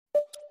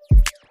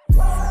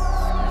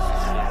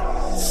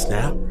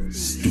Snap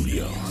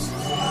Studios.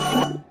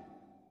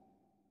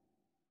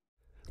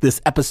 This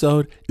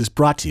episode is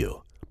brought to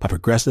you by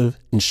Progressive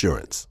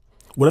Insurance.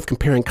 What if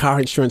comparing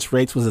car insurance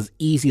rates was as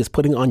easy as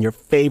putting on your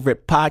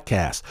favorite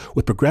podcast?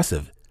 With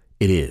Progressive,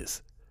 it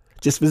is.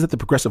 Just visit the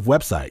Progressive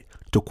website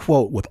to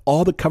quote with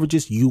all the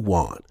coverages you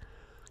want.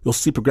 You'll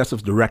see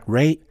Progressive's direct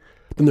rate,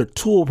 then their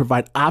tool will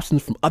provide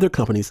options from other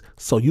companies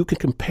so you can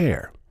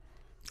compare.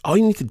 All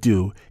you need to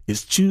do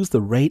is choose the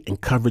rate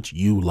and coverage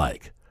you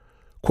like.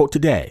 Quote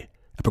today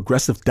at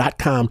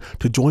Progressive.com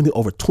to join the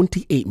over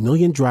 28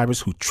 million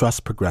drivers who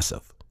trust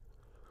Progressive.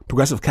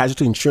 Progressive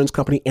Casualty Insurance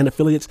Company and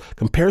affiliates.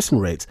 Comparison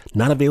rates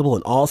not available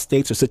in all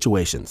states or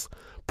situations.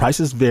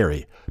 Prices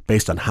vary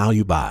based on how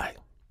you buy.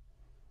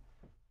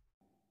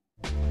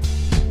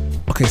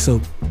 Okay, so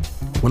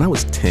when I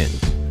was 10,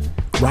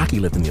 Rocky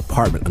lived in the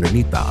apartment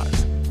underneath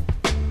ours.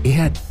 He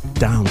had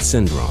Down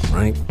syndrome,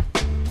 right?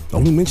 I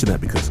only mention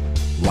that because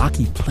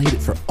Rocky played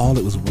it for all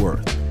it was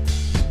worth.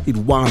 He'd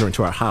wander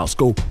into our house,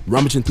 go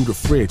rummaging through the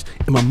fridge,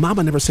 and my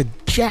mama never said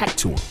jack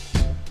to him.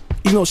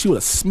 Even though she would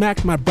have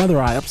smacked my brother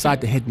and I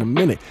upside the head in a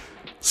minute,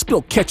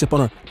 spilled ketchup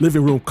on her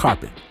living room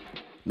carpet.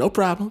 No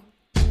problem.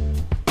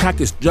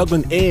 Practiced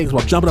juggling eggs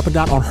while jumping up and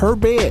down on her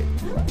bed.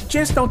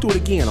 Just don't do it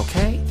again,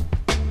 okay?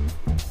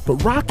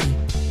 But Rocky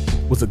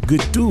was a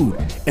good dude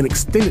and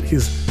extended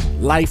his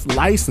life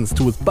license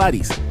to his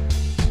buddies.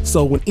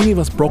 So when any of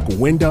us broke a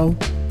window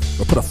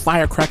or put a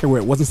firecracker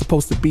where it wasn't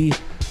supposed to be,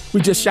 we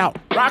just shout,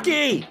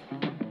 "Rocky!"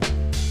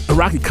 And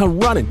Rocky come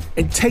running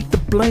and take the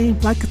blame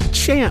like a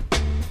champ.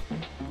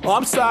 "Oh,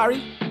 I'm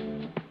sorry,"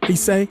 he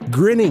say,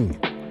 grinning,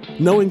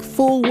 knowing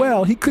full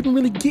well he couldn't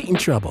really get in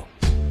trouble.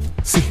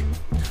 See,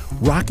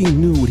 Rocky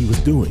knew what he was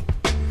doing.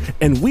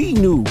 And we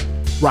knew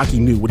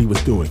Rocky knew what he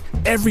was doing.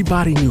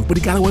 Everybody knew, but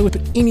he got away with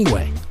it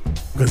anyway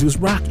because he was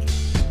Rocky.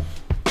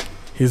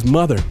 His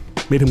mother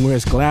made him wear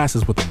his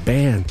glasses with a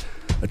band,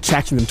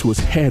 attaching them to his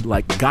head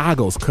like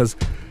goggles because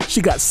she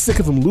got sick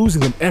of him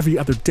losing them every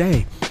other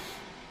day.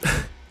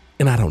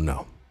 And I don't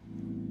know.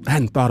 I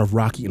hadn't thought of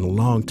Rocky in a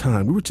long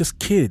time. We were just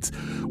kids.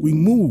 We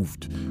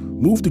moved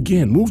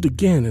again,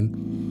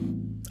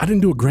 and I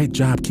didn't do a great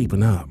job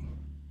keeping up.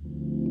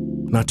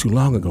 Not too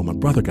long ago, my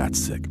brother got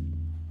sick,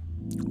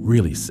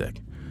 really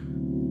sick.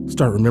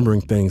 Started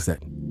remembering things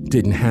that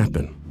didn't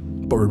happen,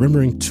 but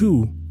remembering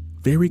too,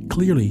 very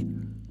clearly,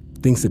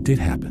 things that did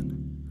happen.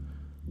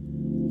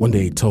 One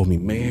day he told me,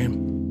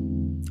 man,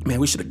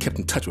 we should have kept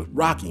in touch with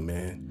Rocky,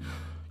 man.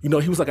 You know,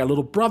 he was like our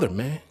little brother,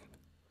 man.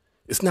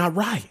 It's not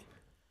right.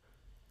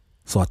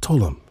 So I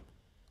told him,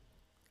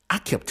 I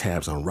kept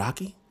tabs on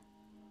Rocky.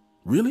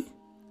 Really?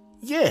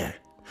 Yeah.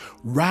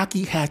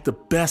 Rocky had the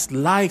best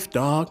life,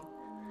 dog,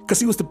 because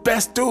he was the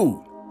best dude.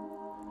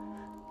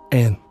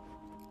 And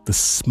the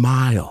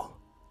smile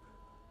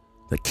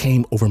that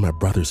came over my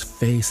brother's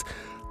face,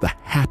 the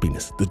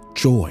happiness, the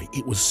joy,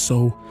 it was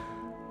so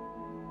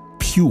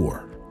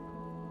pure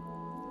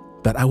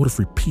that I would have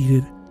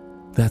repeated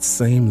that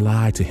same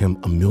lie to him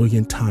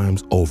 1,000,000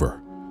 times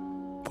over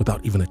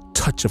without even a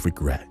touch of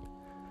regret.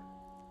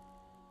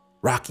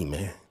 Rocky,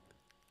 man.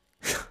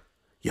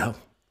 Yup.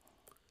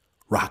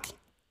 Rocky.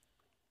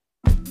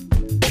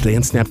 Today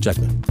in Snap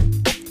Judgment,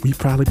 we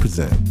proudly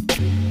present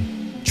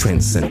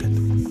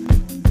Transcendent.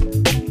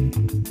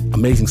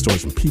 Amazing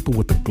stories from people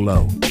with the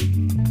glow.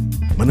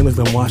 My name is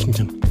Glynn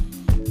Washington.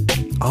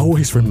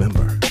 Always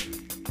remember,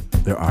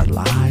 there are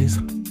lies,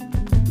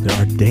 there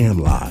are damn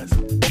lies,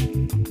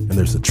 and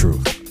there's the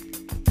truth.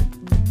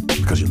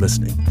 Because you're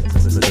listening.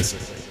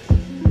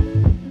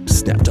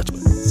 Snap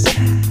Judgment.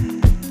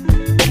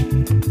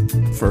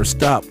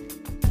 First up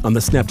on the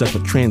Snap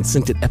Judgment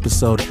Transcendent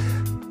episode,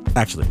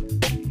 actually,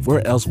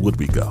 where else would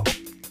we go?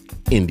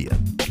 India.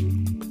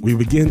 We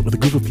begin with a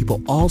group of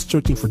people all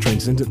searching for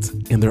transcendence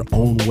in their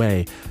own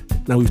way.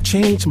 Now, we've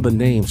changed some of the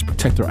names to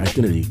protect their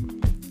identity.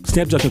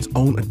 Snap Judgment's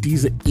own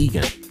Adizah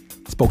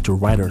Eghan spoke to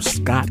writer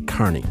Scott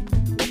Carney,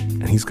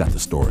 and he's got the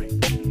story.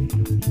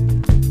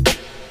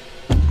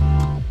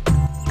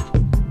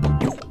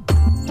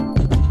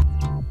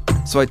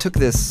 So I took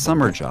this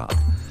summer job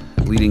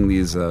leading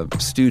these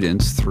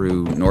students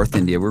through North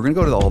India. We were going to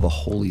go to all the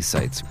holy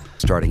sites,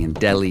 starting in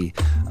Delhi,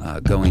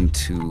 going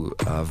to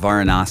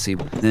Varanasi,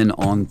 then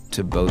on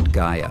to Bodh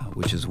Gaya,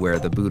 which is where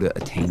the Buddha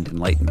attained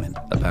enlightenment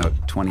about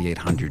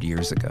 2,800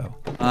 years ago.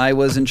 I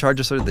was in charge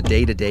of sort of the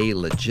day-to-day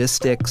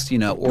logistics,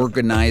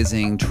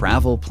 organizing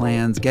travel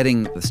plans,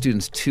 getting the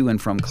students to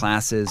and from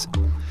classes.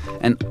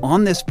 And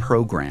on this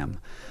program,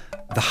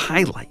 the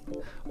highlight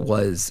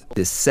was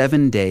this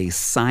 7-day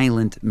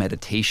silent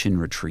meditation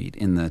retreat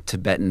in the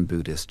Tibetan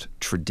Buddhist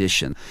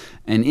tradition.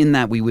 And in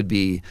that, we would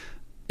be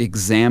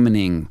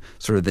examining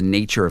sort of the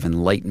nature of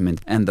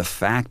enlightenment and the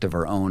fact of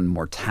our own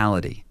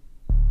mortality.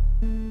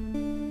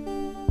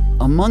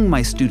 Among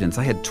my students,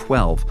 I had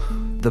 12.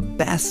 The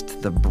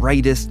best, the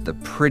brightest, the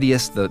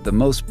prettiest, the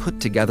most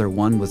put together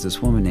one was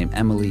this woman named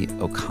Emily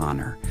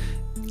O'Connor.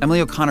 Emily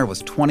O'Connor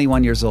was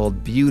 21 years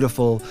old,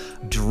 beautiful,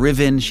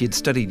 driven. She had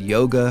studied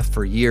yoga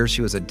for years.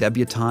 She was a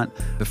debutante.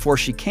 Before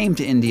she came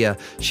to India,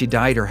 she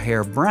dyed her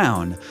hair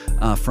brown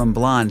from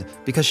blonde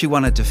because she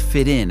wanted to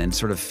fit in and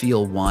sort of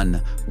feel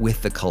one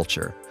with the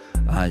culture.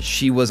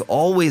 She was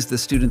always the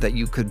student that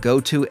you could go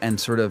to and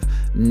sort of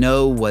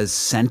know was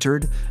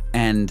centered,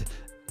 and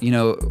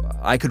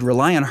I could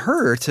rely on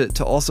her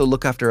to also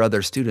look after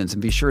other students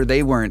and be sure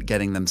they weren't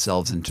getting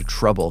themselves into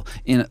trouble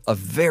in a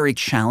very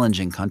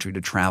challenging country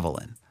to travel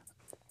in.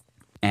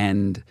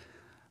 And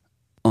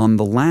on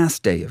the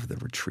last day of the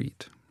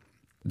retreat,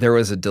 there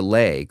was a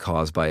delay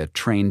caused by a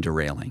train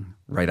derailing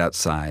right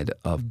outside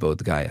of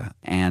Bodh Gaya,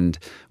 and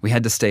we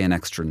had to stay an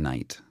extra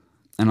night.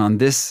 And on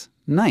this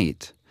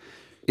night,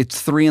 it's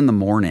 3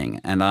 a.m,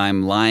 and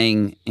I'm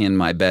lying in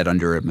my bed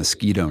under a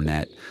mosquito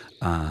net,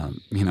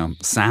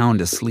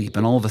 sound asleep.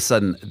 And all of a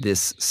sudden,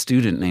 this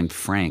student named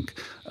Frank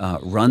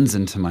runs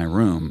into my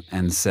room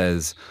and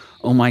says,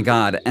 "Oh my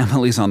God,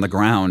 Emily's on the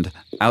ground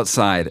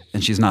outside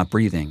and she's not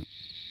breathing."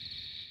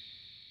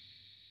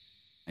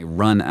 I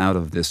run out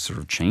of this sort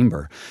of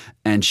chamber,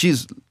 and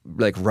she's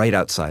like right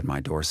outside my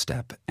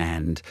doorstep.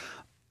 And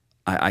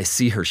I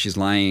see her. She's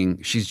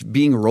lying. She's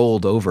being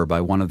rolled over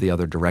by one of the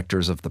other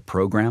directors of the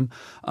program.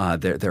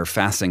 They're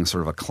fastening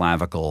sort of a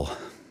clavicle,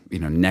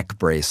 neck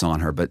brace on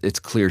her, but it's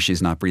clear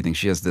she's not breathing.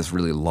 She has this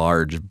really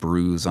large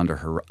bruise under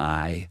her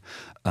eye.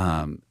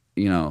 I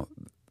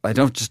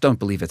don't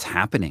believe it's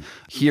happening.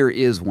 Here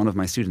is one of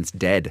my students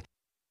dead.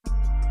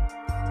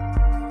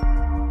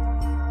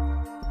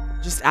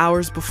 Just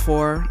hours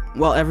before,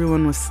 while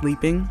everyone was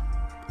sleeping,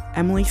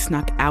 Emily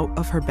snuck out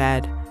of her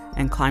bed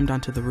and climbed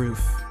onto the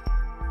roof.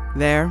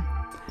 There,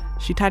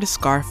 she tied a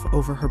scarf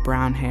over her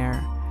brown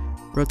hair,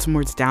 wrote some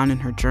words down in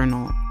her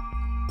journal,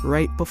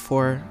 right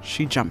before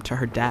she jumped to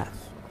her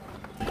death.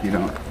 She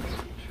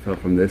fell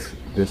from this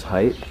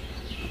height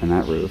and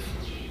that roof.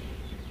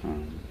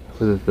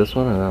 Was it this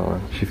one or that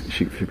one?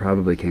 She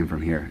probably came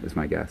from here, is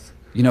my guess.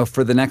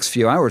 For the next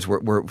few hours,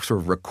 we're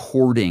sort of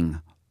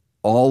recording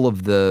all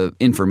of the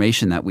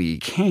information that we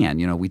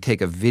can. We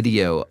take a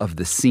video of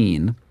the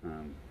scene.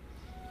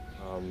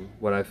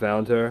 When I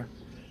found her,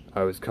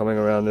 I was coming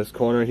around this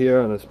corner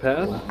here on this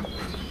path.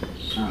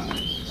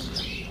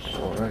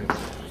 All right.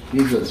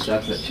 These are the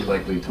steps that she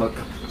likely took.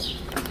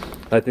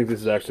 I think this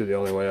is actually the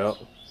only way out.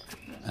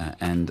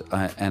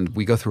 And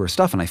we go through her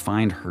stuff, and I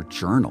find her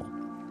journal.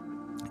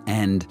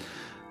 And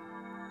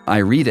I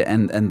read it,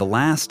 and the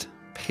last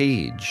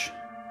page,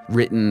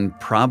 written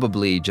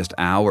probably just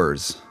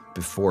hours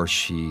before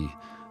she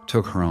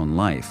took her own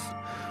life,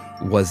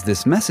 was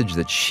this message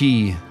that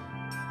she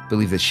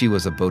believed that she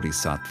was a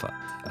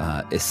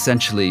bodhisattva,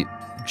 essentially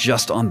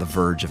just on the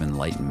verge of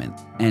enlightenment.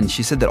 And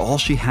she said that all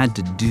she had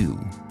to do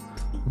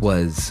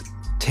was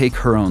take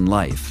her own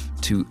life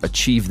to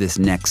achieve this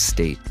next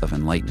state of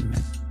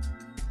enlightenment.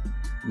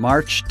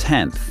 March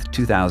 10th,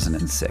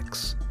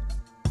 2006.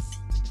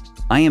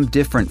 I am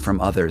different from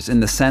others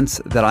in the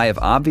sense that I have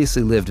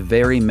obviously lived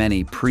very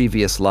many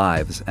previous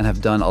lives and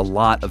have done a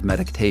lot of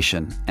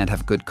meditation and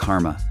have good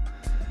karma.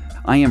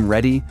 I am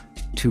ready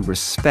to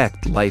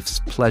respect life's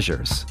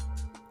pleasures.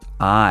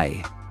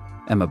 I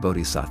am a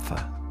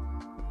bodhisattva.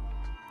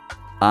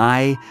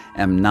 I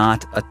am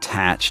not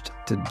attached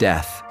to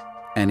death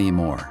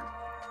anymore.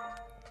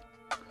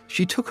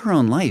 She took her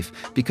own life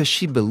because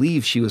she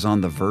believed she was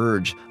on the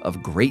verge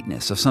of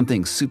greatness, of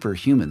something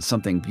superhuman,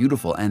 something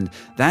beautiful. And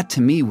that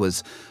to me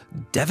was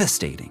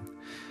devastating.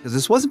 Because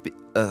this wasn't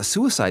a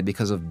suicide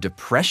because of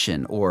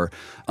depression or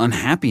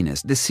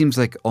unhappiness. This seems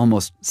like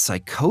almost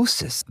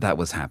psychosis that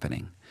was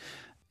happening.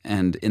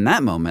 And in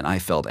that moment, I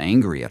felt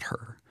angry at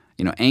her.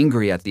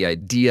 Angry at the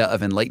idea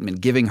of enlightenment,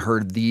 giving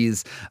her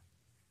this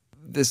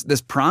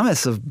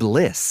promise of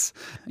bliss,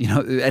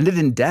 it ended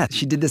in death.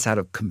 She did this out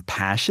of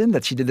compassion,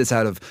 that she did this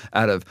out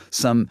of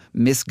some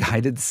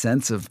misguided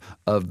sense of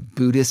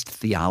Buddhist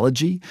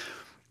theology.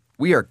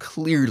 We are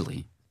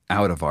clearly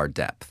out of our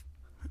depth.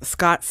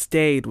 Scott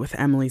stayed with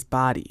Emily's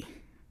body,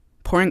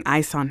 pouring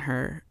ice on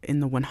her in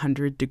the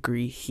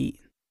 100-degree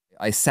heat.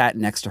 I sat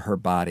next to her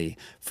body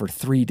for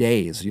 3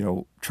 days,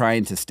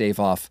 trying to stave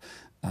off,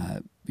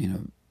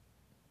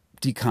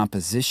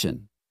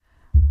 decomposition.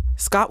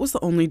 Scott was the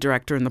only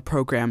director in the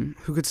program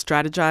who could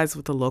strategize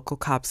with the local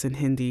cops in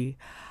Hindi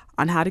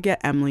on how to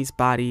get Emily's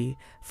body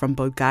from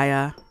Bodh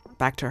Gaya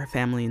back to her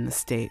family in the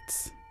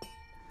States.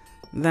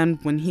 Then,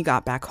 when he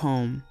got back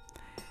home,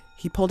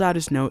 he pulled out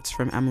his notes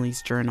from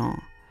Emily's journal,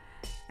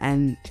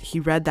 and he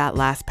read that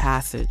last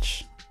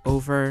passage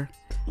over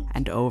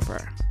and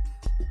over.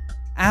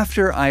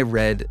 After I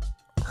read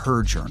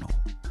her journal,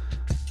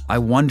 I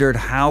wondered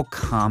how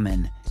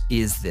common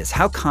is this?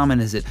 How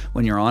common is it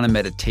when you're on a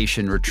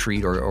meditation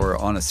retreat or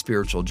on a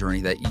spiritual journey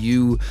that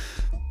you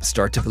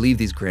start to believe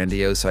these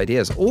grandiose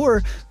ideas?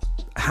 Or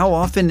how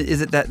often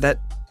is it that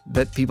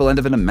people end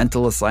up in a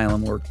mental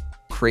asylum or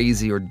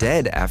crazy or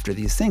dead after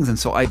these things? And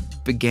so I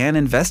began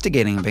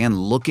investigating, began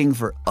looking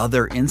for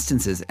other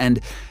instances, and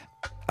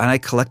I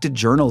collected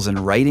journals and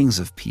writings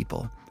of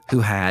people who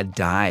had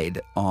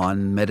died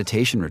on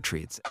meditation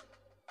retreats.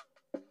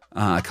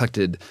 I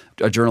collected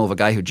a journal of a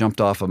guy who jumped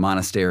off a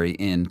monastery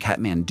in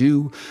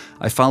Kathmandu.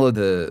 I followed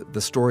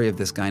the story of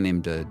this guy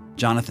named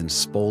Jonathan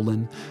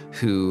Spolin,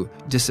 who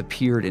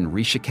disappeared in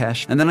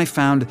Rishikesh. And then I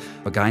found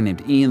a guy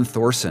named Ian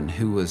Thorson,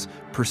 who was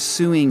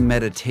pursuing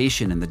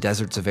meditation in the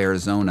deserts of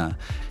Arizona.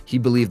 He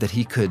believed that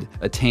he could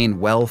attain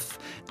wealth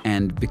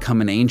and become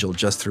an angel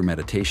just through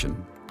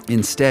meditation.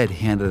 Instead,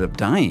 he ended up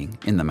dying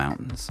in the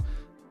mountains.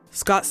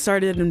 Scott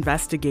started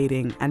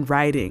investigating and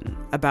writing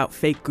about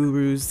fake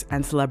gurus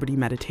and celebrity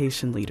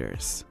meditation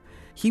leaders.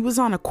 He was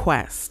on a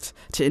quest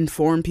to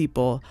inform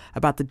people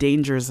about the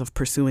dangers of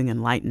pursuing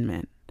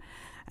enlightenment.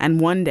 And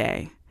one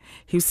day,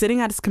 he was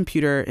sitting at his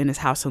computer in his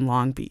house in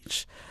Long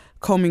Beach,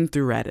 combing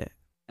through Reddit.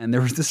 And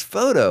there was this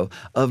photo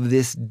of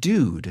this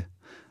dude,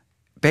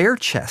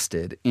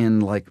 bare-chested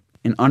in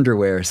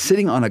underwear,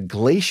 sitting on a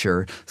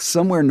glacier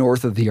somewhere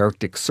north of the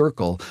Arctic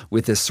Circle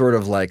with this sort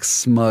of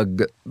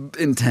smug,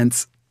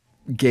 intense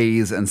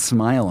gaze and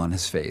smile on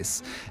his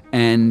face.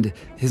 And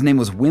his name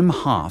was Wim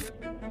Hof.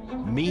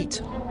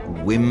 Meet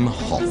Wim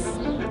Hof.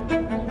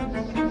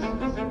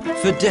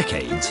 For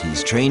decades,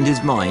 he's trained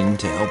his mind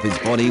to help his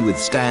body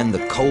withstand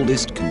the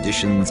coldest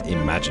conditions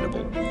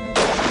imaginable.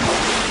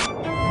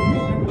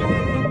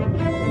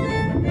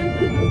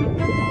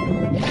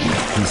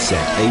 He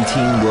set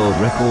 18 world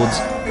records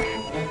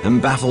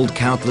and baffled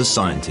countless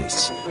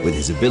scientists with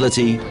his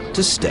ability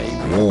to stay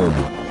warm.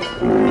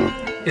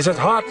 Is it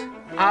hot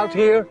out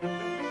here?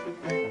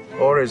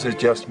 Or is it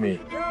just me?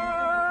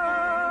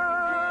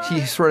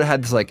 He sort of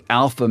had this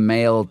alpha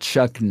male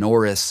Chuck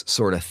Norris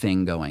sort of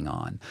thing going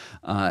on.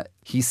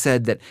 He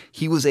said that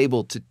he was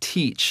able to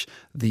teach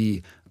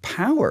the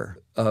power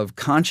of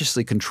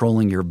consciously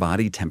controlling your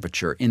body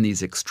temperature in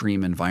these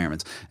extreme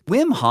environments.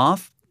 Wim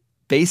Hof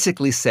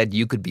basically said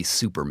you could be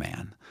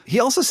Superman. He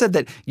also said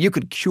that you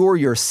could cure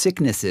your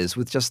sicknesses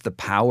with just the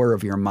power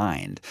of your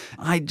mind.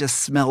 I just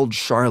smelled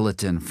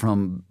charlatan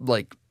from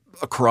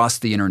across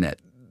the internet.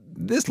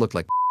 This looked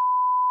like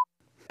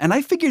And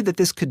I figured that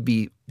this could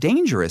be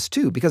dangerous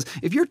too, because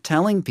if you're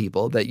telling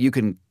people that you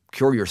can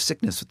cure your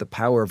sickness with the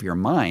power of your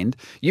mind,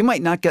 you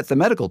might not get the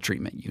medical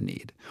treatment you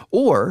need.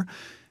 Or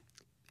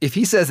if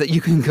he says that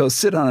you can go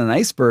sit on an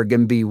iceberg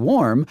and be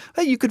warm,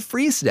 you could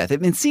freeze to death.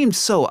 It seemed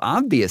so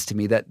obvious to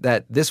me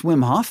that this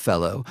Wim Hof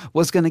fellow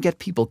was going to get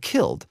people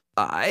killed.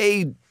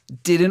 I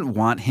didn't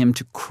want him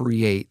to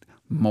create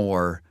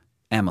more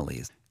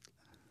Emilys.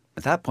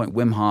 At that point,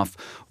 Wim Hof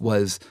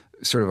was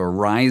sort of a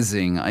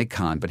rising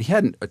icon, but he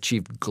hadn't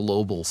achieved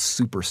global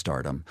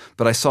superstardom.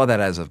 But I saw that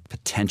as a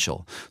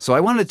potential. So I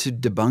wanted to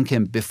debunk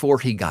him before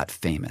he got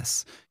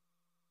famous.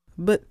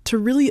 But to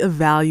really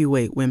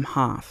evaluate Wim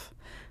Hof,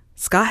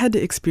 Scott had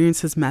to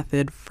experience his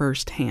method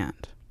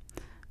firsthand.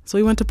 So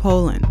he went to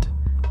Poland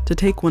to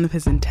take one of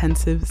his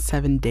intensive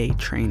 7-day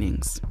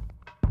trainings.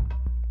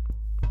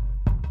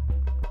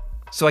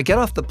 So I get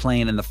off the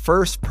plane, and the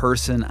first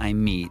person I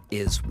meet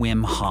is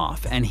Wim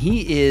Hof. And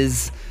he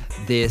is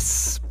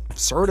this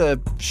sort of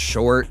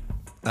short,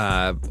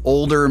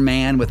 older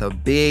man with a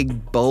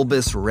big,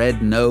 bulbous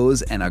red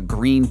nose and a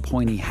green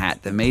pointy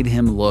hat that made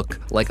him look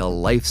like a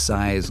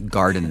life-size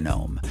garden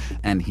gnome.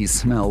 And he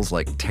smells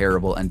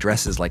terrible and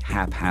dresses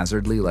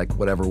haphazardly,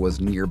 whatever was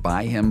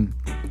nearby him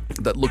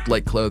that looked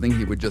like clothing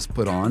he would just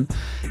put on.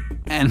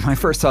 And my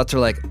first thoughts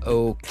are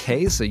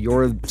okay, so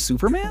you're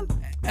Superman?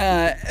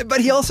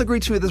 But he also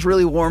greets me with this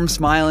really warm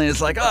smile, and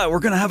it's we're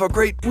going to have a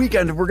great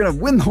weekend. We're going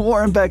to win the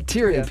war on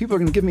bacteria. People are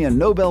going to give me a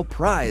Nobel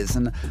Prize,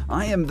 and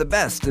I am the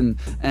best. And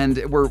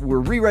we're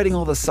rewriting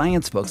all the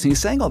science books. And he's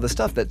saying all this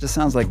stuff that just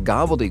sounds like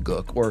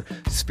gobbledygook or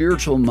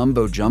spiritual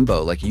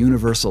mumbo-jumbo, like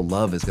universal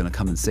love is going to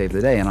come and save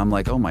the day. And I'm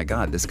oh my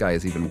God, this guy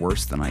is even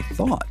worse than I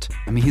thought.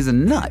 I mean, he's a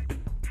nut.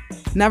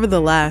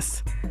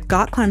 Nevertheless,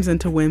 Scott climbs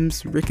into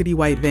Wim's rickety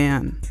white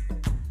van.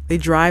 They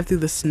drive through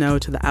the snow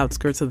to the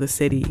outskirts of the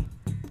city.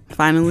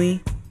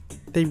 Finally,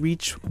 they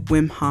reach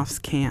Wim Hof's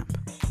camp.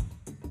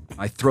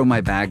 I throw my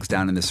bags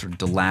down in this sort of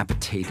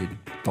dilapidated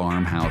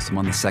farmhouse. I'm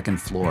on the second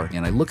floor,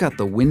 and I look out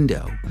the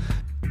window,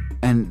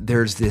 and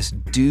there's this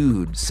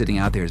dude sitting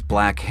out there, his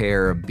black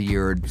hair, a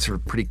beard, sort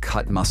of pretty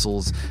cut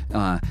muscles,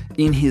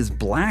 in his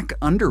black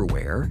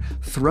underwear,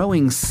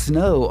 throwing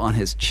snow on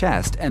his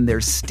chest, and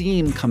there's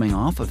steam coming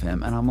off of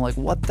him. And I'm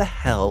what the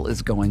hell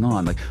is going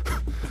on?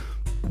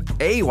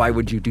 A, why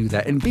would you do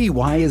that? And B,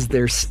 why is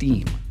there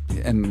steam?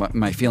 And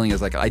my feeling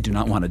is I do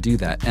not want to do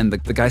that. And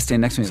the guy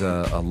standing next to me is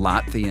a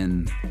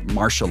Latvian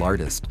martial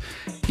artist.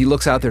 He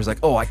looks out there, is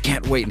oh, I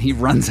can't wait. And he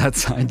runs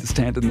outside to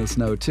stand in the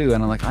snow too.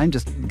 And I'm I'm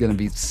just going to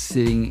be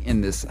sitting in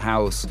this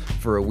house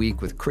for a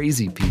week with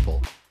crazy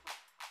people.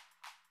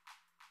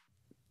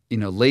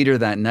 Later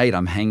that night,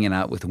 I'm hanging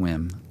out with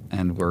Wim,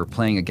 and we're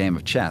playing a game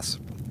of chess.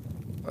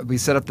 We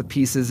set up the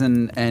pieces,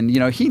 and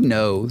he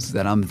knows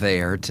that I'm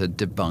there to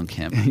debunk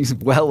him. He's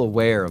well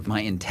aware of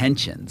my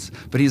intentions,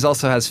 but he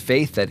also has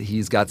faith that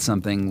he's got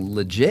something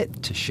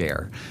legit to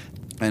share.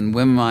 And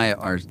Wim and I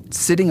are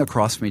sitting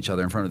across from each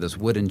other in front of this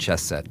wooden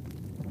chess set.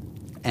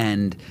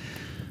 And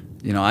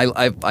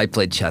I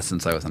played chess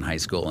since I was in high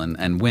school,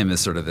 and Wim is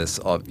sort of this,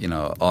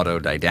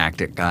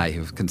 autodidactic guy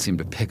who can seem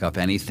to pick up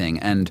anything.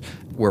 And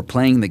we're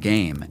playing the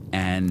game,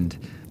 and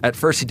at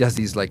first he does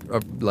these like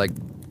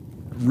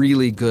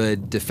really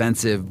good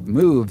defensive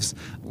moves.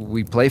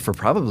 We play for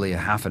probably a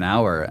half an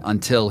hour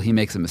until he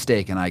makes a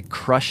mistake, and I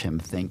crush him,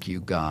 thank you,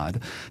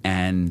 God.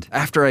 And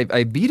after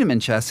I beat him in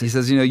chess, he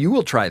says, you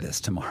will try this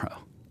tomorrow.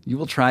 You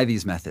will try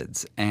these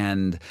methods.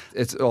 And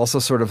it's also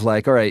sort of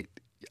like, all right,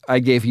 I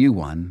gave you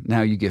one.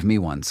 Now you give me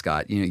one,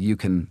 Scott.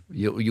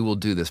 You will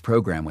do this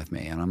program with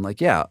me. And I'm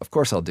like, yeah, of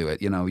course I'll do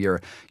it.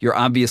 You're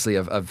obviously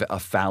a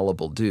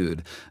fallible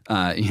dude,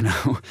 but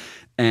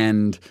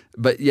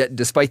yet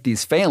despite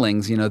these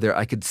failings,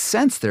 I could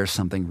sense there's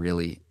something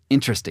really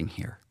interesting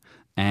here.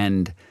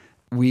 And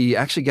we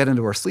actually get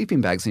into our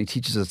sleeping bags, and he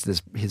teaches us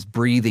his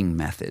breathing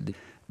method.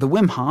 The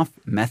Wim Hof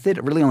method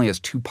really only has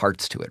two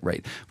parts to it,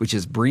 right? Which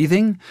is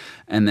breathing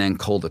and then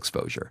cold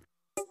exposure.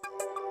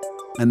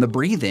 And the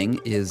breathing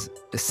is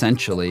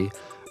essentially,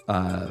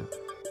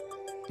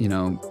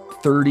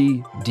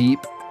 30 deep,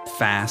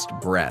 fast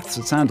breaths.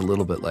 It sounds a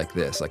little bit like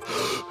this, like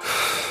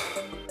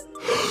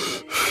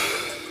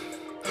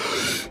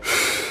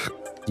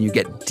you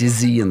get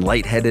dizzy and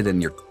lightheaded and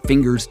your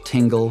fingers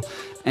tingle.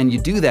 And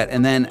you do that,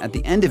 and then at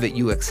the end of it,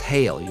 you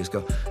exhale. You just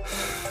go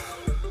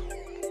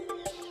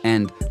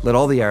and let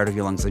all the air out of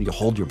your lungs, and you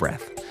hold your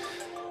breath.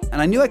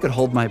 And I knew I could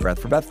hold my breath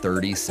for about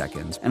 30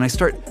 seconds. And I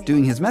start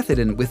doing his method,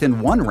 and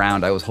within one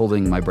round, I was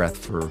holding my breath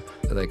for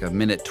like a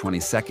minute, 20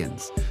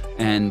 seconds.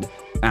 And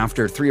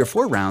after 3 or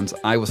 4 rounds,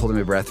 I was holding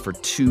my breath for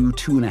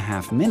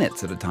 2.5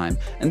 minutes at a time.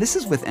 And this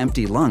is with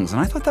empty lungs,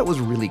 and I thought that was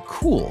really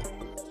cool.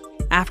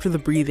 After the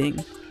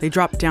breathing, they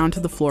dropped down to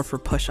the floor for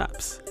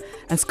push-ups,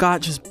 and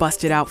Scott just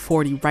busted out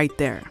 40 right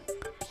there.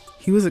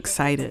 He was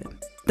excited.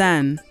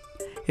 Then,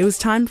 it was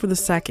time for the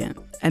second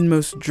and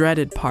most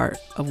dreaded part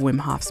of Wim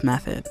Hof's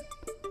method: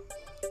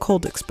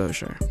 cold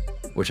exposure.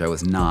 Which I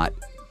was not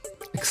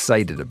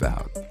excited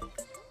about.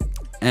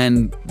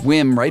 And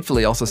Wim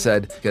rightfully also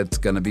said it's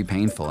going to be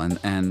painful,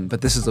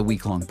 but this is a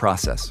week-long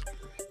process.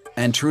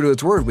 And true to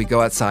its word, we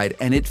go outside,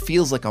 and it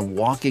feels like I'm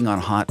walking on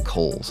hot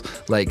coals,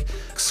 like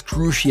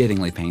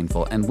excruciatingly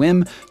painful. And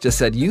Wim just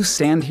said, you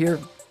stand here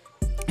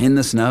in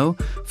the snow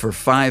for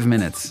 5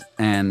 minutes,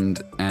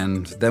 and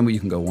then you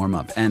can go warm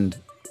up. And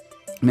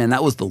man,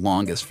 that was the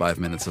longest 5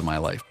 minutes of my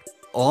life.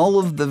 All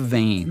of the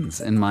veins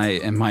in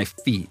my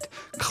feet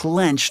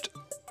clenched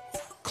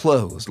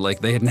closed like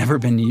they had never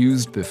been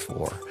used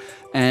before.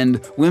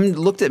 And Wim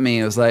looked at me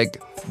and was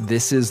like,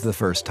 this is the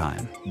first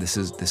time. This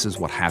is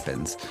what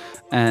happens.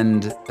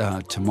 And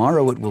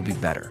tomorrow it will be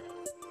better.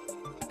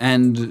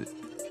 And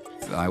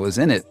I was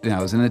in it.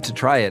 I was in it to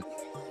try it.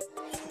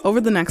 Over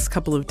the next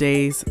couple of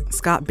days,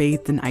 Scott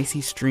bathed in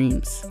icy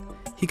streams.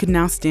 He could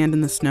now stand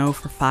in the snow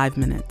for 5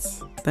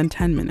 minutes, then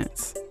 10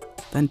 minutes,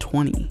 then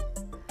 20.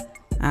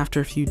 After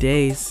a few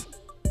days,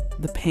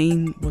 the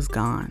pain was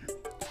gone.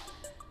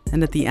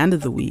 And at the end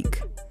of the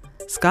week,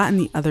 Scott and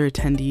the other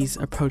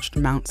attendees approached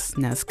Mount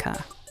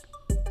Snezka,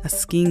 a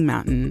skiing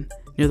mountain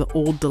near the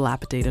old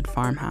dilapidated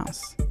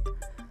farmhouse.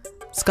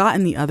 Scott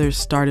and the others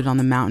started on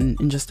the mountain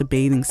in just a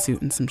bathing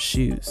suit and some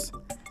shoes,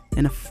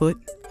 in a foot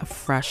of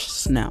fresh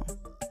snow.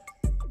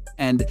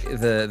 And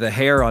the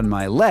hair on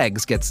my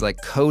legs gets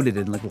like coated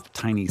in little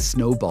tiny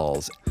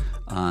snowballs.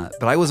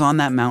 But I was on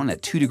that mountain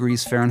at 2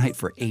 degrees Fahrenheit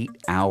for 8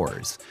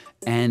 hours.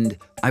 And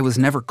I was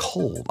never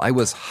cold. I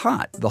was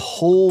hot the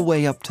whole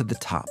way up to the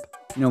top.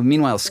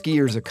 Meanwhile,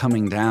 skiers are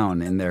coming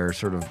down in their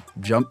sort of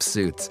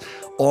jumpsuits,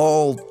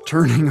 all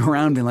turning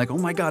around being like, oh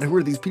my God, who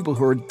are these people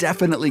who are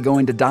definitely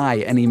going to die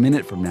any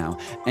minute from now?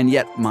 And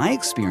yet my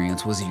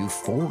experience was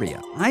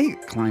euphoria. I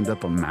climbed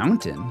up a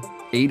mountain,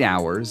 8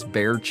 hours,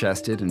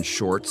 bare-chested and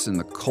shorts in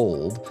the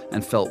cold,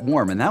 and felt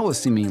warm. And that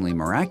was seemingly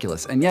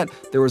miraculous. And yet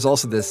there was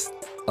also this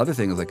other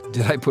thing. It was like,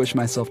 did I push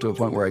myself to a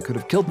point where I could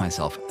have killed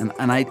myself?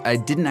 And I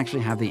didn't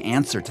actually have the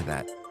answer to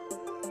that.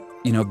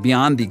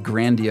 Beyond the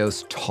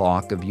grandiose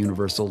talk of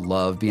universal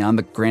love, beyond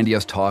the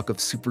grandiose talk of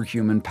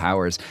superhuman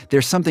powers,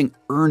 there's something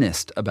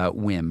earnest about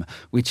Wim,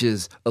 which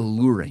is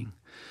alluring.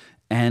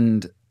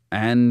 And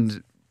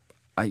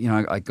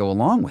I go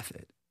along with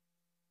it.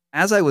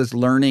 As I was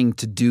learning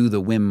to do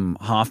the Wim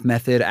Hof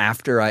method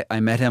after I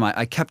met him,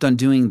 I kept on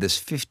doing this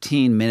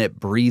 15-minute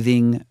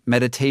breathing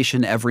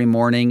meditation every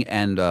morning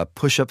and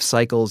push-up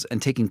cycles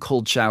and taking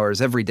cold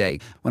showers every day.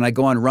 When I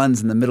go on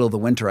runs in the middle of the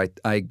winter,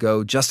 I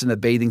go just in a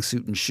bathing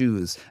suit and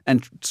shoes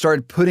and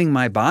started putting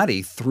my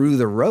body through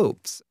the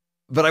ropes.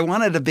 But I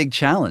wanted a big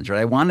challenge,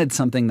 right? I wanted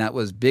something that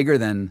was bigger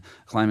than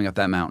climbing up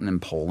that mountain in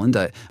Poland.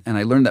 And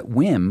I learned that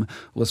Wim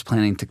was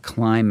planning to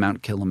climb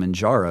Mount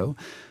Kilimanjaro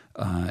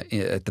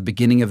at the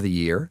beginning of the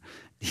year.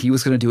 He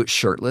was going to do it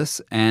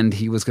shirtless, and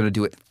he was going to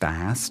do it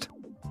fast.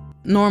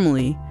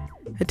 Normally,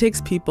 it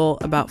takes people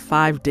about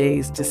 5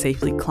 days to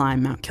safely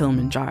climb Mount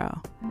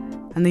Kilimanjaro,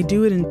 and they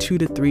do it in 2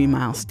 to 3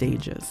 mile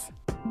stages.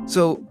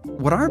 So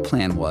what our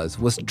plan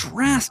was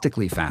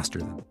drastically faster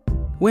than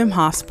Wim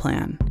Hof's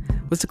plan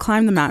was to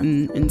climb the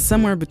mountain in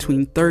somewhere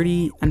between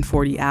 30 and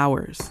 40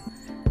 hours,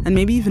 and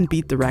maybe even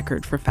beat the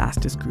record for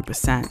fastest group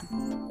ascent.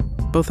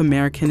 Both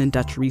American and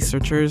Dutch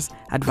researchers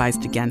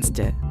advised against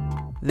it.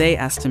 They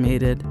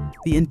estimated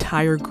the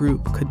entire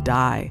group could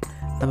die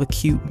of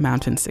acute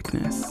mountain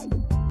sickness.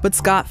 But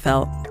Scott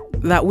felt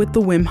that with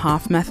the Wim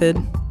Hof method,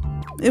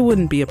 it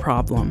wouldn't be a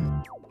problem.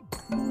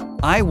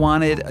 I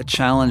wanted a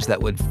challenge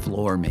that would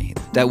floor me,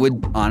 that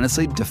would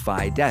honestly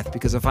defy death.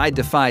 Because if I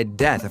defied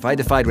death, if I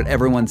defied what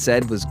everyone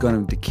said was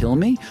going to kill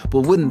me,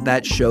 well, wouldn't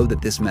that show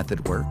that this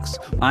method works?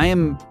 I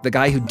am the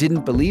guy who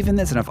didn't believe in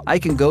this, and if I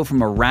can go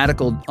from a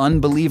radical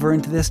unbeliever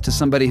into this to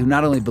somebody who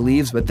not only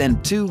believes, but then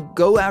to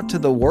go out to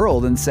the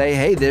world and say,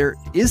 hey, there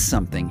is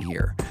something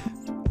here.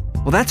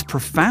 Well, that's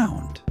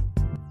profound.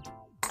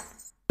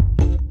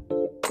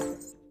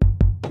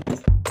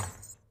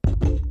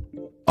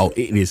 Oh,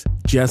 it is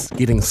just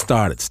getting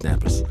started,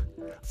 Snappers.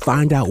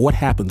 Find out what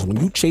happens when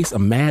you chase a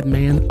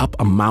madman up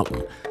a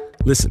mountain.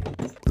 Listen,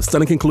 the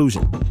stunning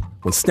conclusion.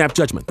 When Snap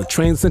Judgment, the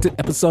Transcendent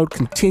episode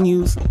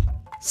continues,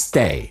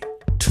 stay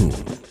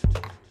tuned.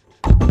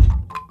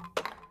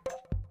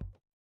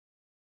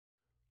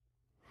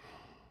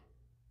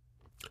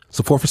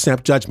 Support for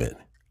Snap Judgment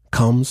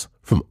comes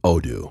from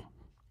Odoo.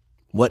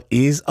 What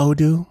is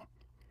Odoo?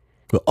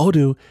 Well,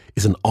 Odoo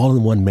is an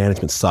all-in-one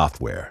management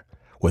software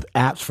with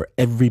apps for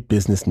every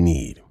business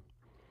need.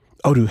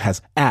 Odoo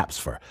has apps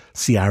for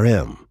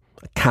CRM,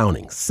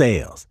 accounting,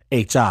 sales,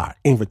 HR,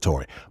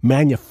 inventory,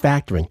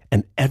 manufacturing,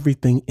 and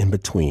everything in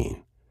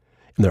between.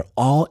 And they're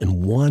all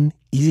in one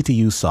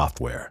easy-to-use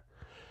software.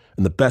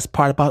 And the best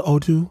part about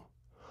Odoo?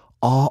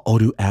 All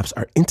Odoo apps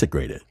are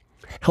integrated,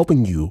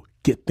 helping you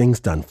get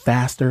things done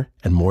faster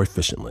and more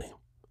efficiently.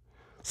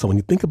 So when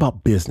you think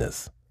about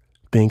business,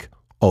 think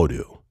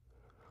Odoo.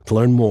 To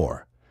learn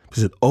more,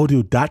 visit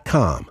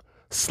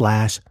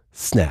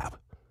odoo.com/snap.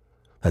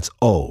 That's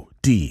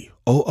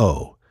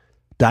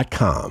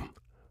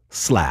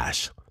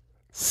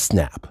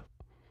ODOO.com/snap.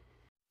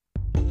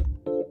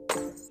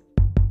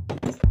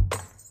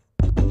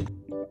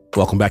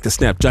 Welcome back to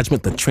Snap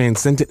Judgment, the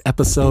Transcendent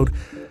episode.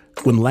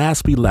 When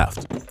last we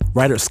left,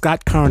 writer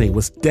Scott Carney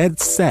was dead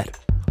set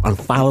on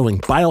following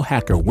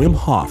biohacker Wim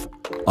Hof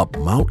up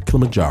Mount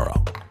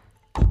Kilimanjaro,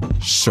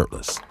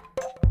 shirtless.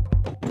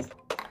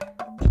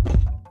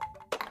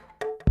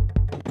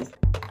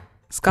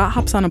 Scott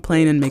hops on a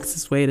plane and makes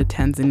his way to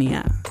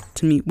Tanzania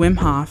to meet Wim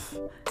Hof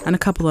and a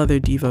couple other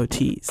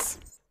devotees.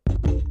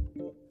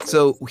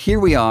 So here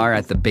we are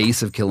at the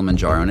base of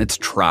Kilimanjaro, and it's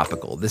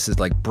tropical. This is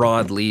like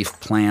broadleaf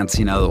plants,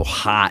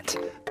 hot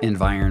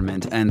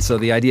environment. And so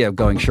the idea of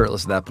going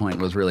shirtless at that point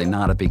was really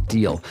not a big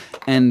deal.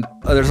 And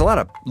there's a lot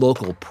of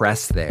local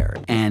press there.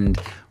 And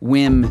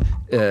Wim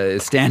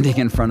is standing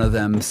in front of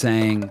them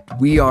saying,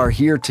 we are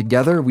here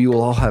together. We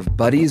will all have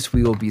buddies.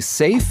 We will be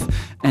safe.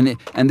 And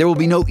there will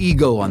be no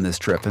ego on this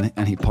trip.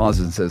 And he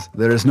pauses and says,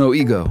 there is no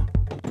ego,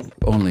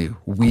 only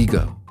we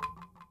go.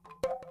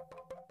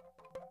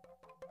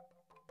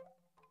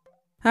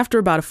 After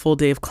about a full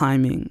day of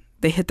climbing,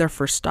 they hit their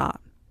first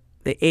stop.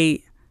 They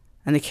ate,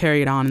 and they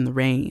carried on in the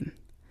rain.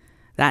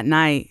 That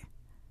night,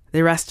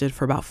 they rested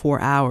for about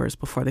 4 hours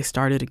before they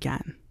started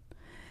again.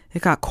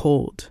 It got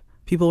cold.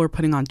 People were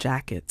putting on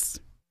jackets.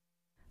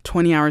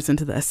 20 hours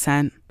into the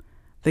ascent,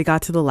 they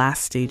got to the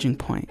last staging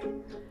point,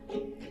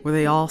 where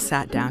they all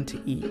sat down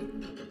to eat.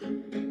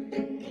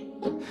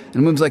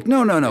 And Wim's like,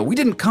 no, we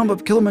didn't come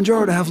up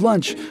Kilimanjaro to have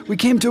lunch. We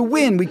came to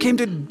win. We came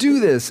to do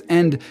this.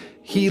 And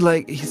he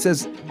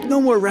says, no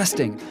more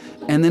resting.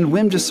 And then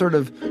Wim just sort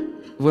of,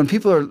 when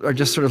people are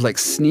just sort of like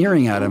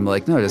sneering at him,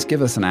 like, no, just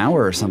give us an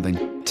hour or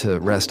something to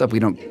rest up. We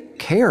don't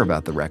care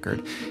about the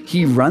record.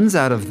 He runs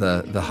out of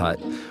the hut.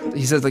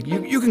 He says, like,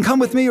 you can come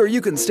with me or you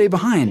can stay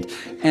behind.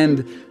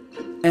 And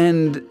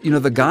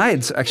the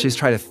guides actually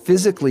try to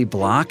physically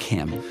block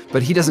him,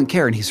 but he doesn't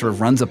care, and he sort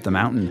of runs up the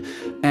mountain.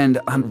 And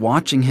I'm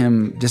watching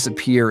him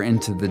disappear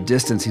into the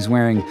distance. He's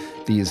wearing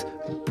these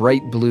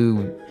bright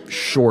blue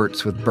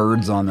shorts with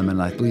birds on them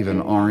and I believe an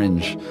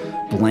orange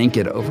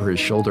blanket over his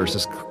shoulders,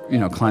 just,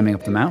 climbing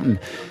up the mountain.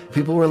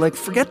 People were like,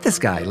 forget this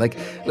guy.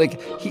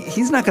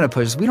 He's not going to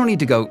push us. We don't need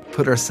to go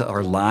put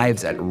our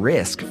lives at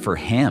risk for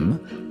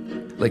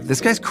him. Like, this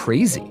guy's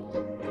crazy.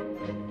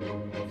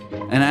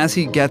 And as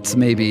he gets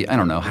maybe,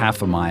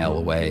 half a mile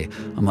away,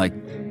 I'm like,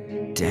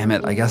 damn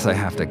it, I guess I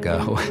have to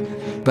go.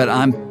 But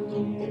I'm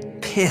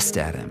pissed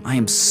at him. I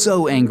am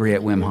so angry at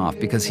Wim Hof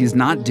because he's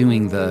not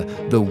doing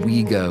the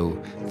we go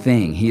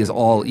thing. He is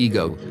all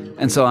ego.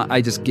 And so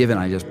I just give in,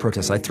 I just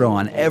protest. I throw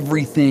on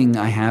everything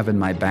I have in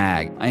my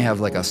bag. I have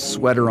like a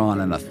sweater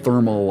on and a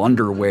thermal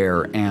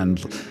underwear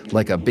and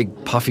like a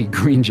big puffy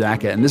green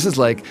jacket. And this is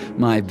like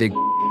my big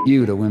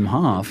you to Wim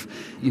Hof.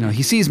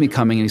 He sees me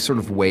coming and he sort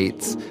of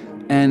waits.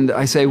 And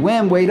I say,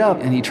 Wim, wait up.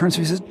 And he turns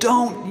to me and says,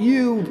 don't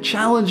you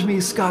challenge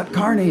me, Scott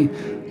Carney.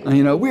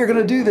 We're going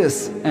to do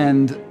this.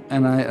 And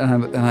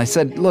I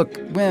said, look,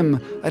 Wim,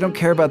 I don't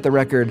care about the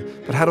record,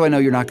 but how do I know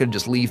you're not going to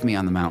just leave me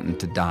on the mountain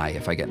to die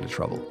if I get into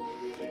trouble?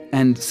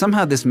 And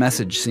somehow this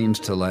message seems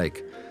to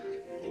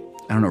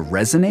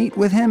resonate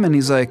with him. And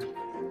he's like,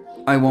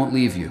 I won't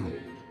leave you.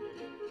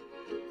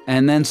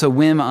 And then so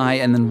Wim,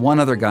 and then one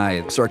other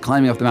guy start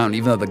climbing up the mountain,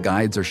 even though the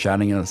guides are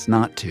shouting at us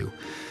not to.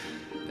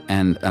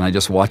 And I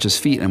just watch his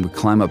feet, and we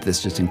climb up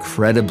this just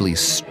incredibly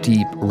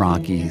steep,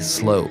 rocky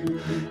slope.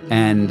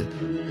 And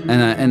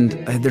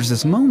there's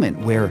this moment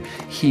where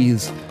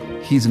he's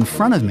in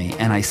front of me,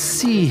 and I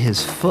see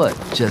his foot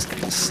just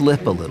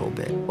slip a little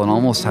bit, and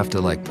almost have to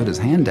like put his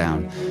hand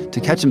down to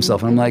catch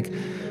himself. And I'm like,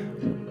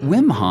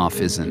 Wim Hof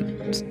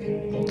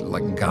isn't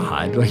like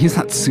God. He's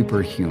not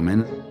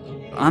superhuman.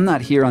 I'm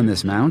not here on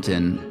this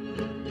mountain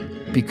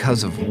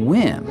because of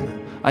Wim.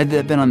 I've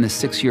been on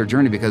this 6-year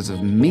journey because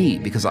of me,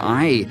 because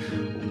I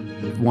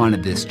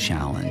wanted this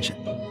challenge.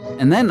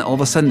 And then all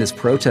of a sudden this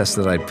protest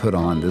that I'd put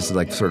on, this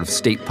like sort of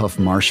State Puff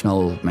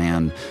Marshmallow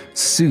Man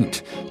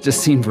suit,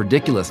 just seemed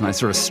ridiculous, and I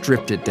sort of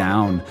stripped it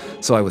down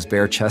so I was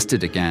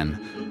bare-chested again.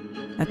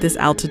 At this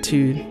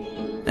altitude,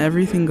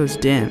 everything goes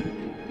dim.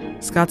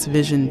 Scott's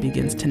vision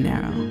begins to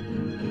narrow,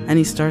 and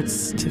he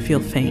starts to feel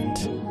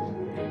faint.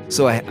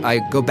 So I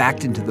go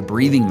back into the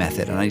breathing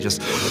method, and I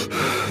just...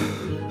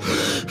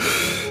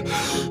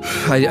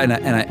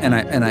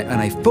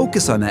 I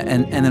focus on that,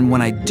 and then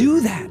when I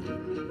do that,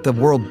 the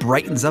world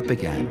brightens up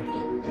again.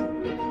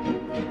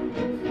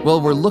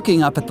 Well, we're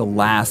looking up at the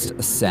last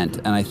ascent,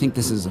 and I think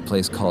this is a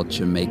place called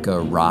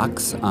Jamaica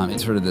Rocks.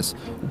 It's sort of this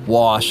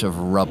wash of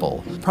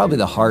rubble, probably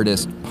the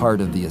hardest part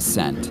of the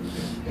ascent.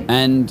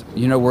 And,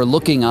 we're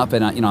looking up,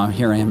 and,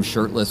 here I am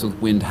shirtless with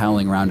wind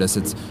howling around us.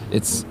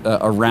 It's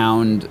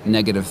around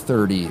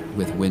 -30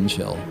 with wind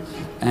chill.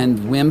 And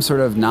Wim sort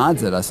of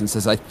nods at us and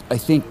says, I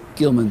think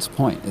Gilman's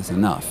point is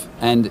enough.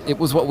 And it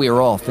was what we were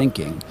all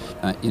thinking.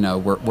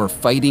 We're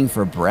fighting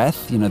for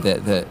breath.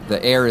 The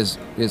air is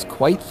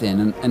quite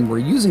thin, and we're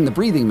using the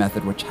breathing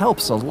method, which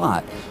helps a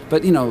lot.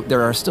 But,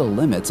 there are still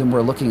limits, and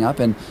we're looking up,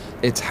 and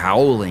it's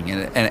howling.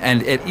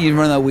 And even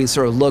though we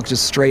sort of look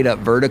just straight up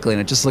vertically,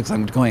 and it just looks like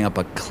I'm going up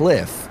a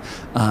cliff,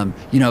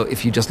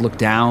 if you just look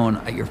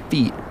down at your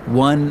feet,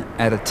 one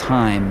at a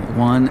time,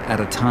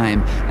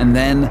 and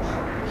then,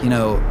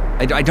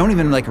 I don't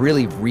even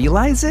really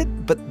realize it,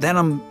 but then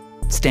I'm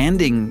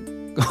standing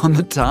on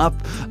the top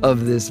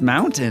of this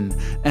mountain,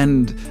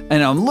 and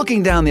I'm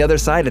looking down the other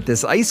side at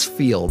this ice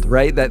field,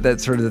 right? That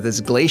sort of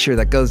this glacier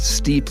that goes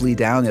steeply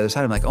down the other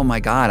side. I'm like, oh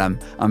my God,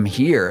 I'm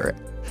here,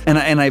 and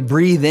I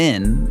breathe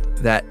in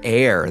that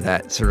air,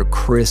 that sort of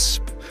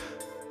crisp,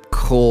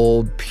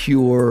 cold,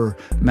 pure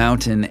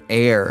mountain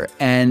air,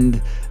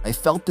 and I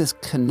felt this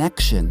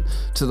connection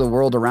to the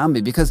world around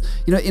me because,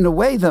 in a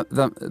way,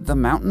 the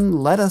mountain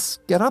let us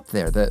get up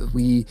there. That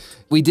we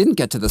didn't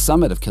get to the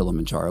summit of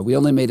Kilimanjaro. We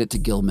only made it to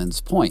Gilman's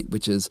Point,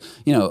 which is,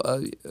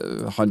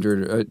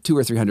 200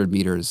 or 300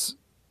 meters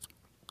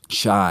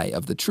shy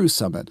of the true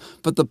summit,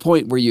 but the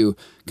point where you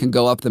can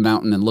go up the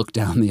mountain and look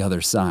down the other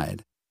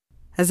side.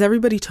 As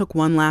everybody took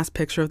one last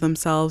picture of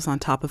themselves on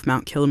top of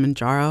Mount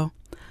Kilimanjaro,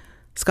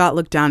 Scott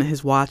looked down at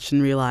his watch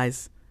and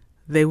realized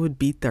they would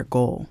beat their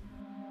goal.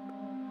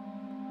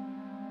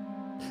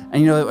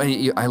 And,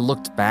 I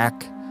looked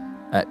back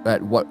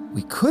at what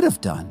we could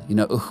have done.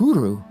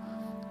 Uhuru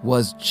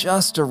was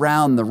just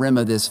around the rim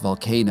of this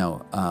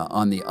volcano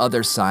on the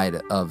other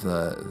side of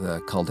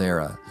the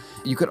caldera.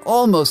 You could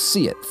almost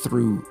see it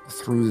through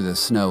the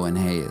snow and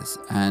haze.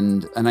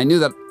 And I knew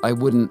that I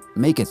wouldn't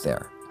make it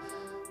there.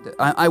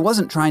 I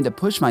wasn't trying to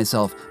push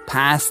myself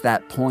past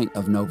that point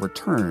of no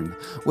return.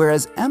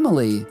 Whereas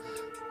Emily,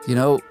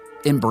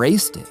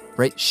 embraced it,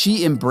 right?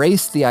 She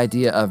embraced the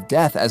idea of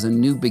death as a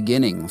new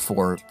beginning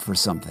for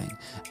something.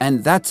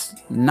 And that's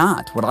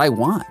not what I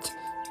want.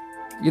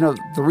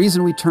 The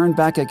reason we turned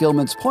back at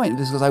Gilman's Point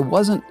is because I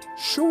wasn't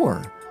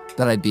sure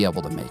that I'd be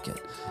able to make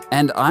it.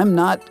 And I'm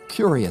not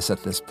curious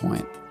at this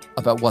point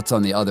about what's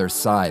on the other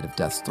side of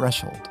death's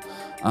threshold.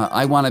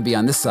 I want to be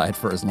on this side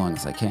for as long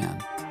as I can.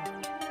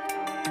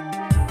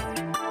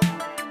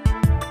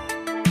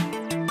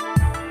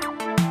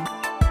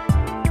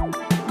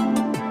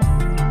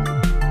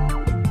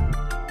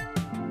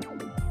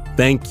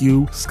 Thank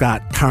you,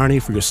 Scott Carney,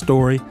 for your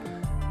story.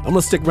 I'm going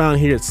to stick around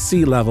here at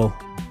sea level.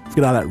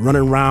 Forget all that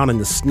running around in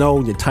the snow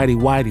and your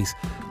tighty-whities.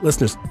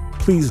 Listeners,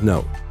 please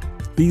note,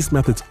 these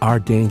methods are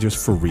dangerous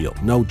for real,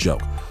 no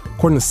joke.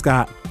 According to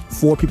Scott,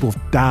 4 people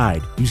have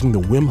died using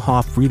the Wim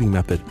Hof breathing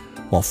method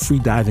while free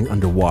diving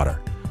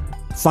underwater.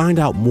 Find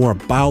out more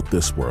about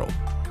this world.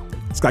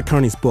 Scott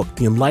Carney's book,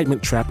 The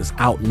Enlightenment Trap, is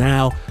out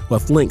now. We'll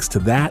have links to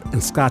that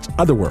and Scott's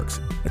other works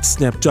at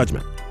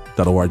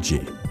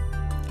snapjudgment.org.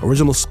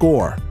 Original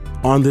score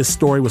on this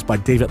story was by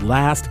David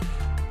Last.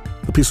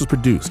 The piece was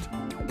produced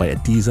by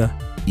Adizah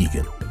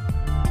Eghan.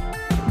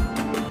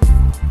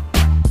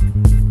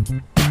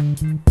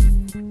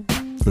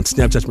 When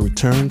Snap Judgment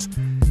returns,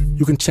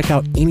 you can check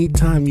out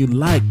anytime you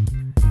like,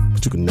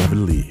 but you can never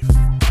leave.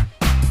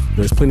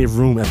 There's plenty of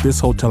room at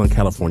this hotel in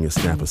California,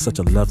 Snap. It's such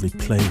a lovely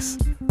place,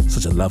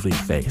 such a lovely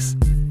face.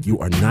 You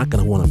are not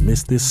going to want to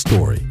miss this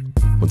story.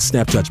 When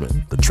Snap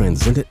Judgment, the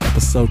Transcendent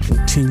episode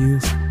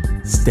continues,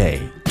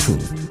 stay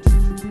tuned.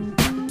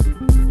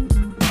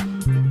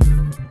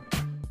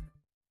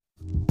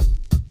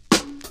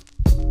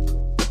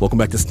 Welcome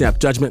back to Snap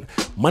Judgment.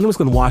 My name is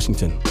Glynn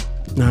Washington.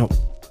 Now,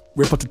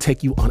 we're about to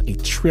take you on a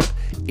trip.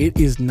 It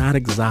is not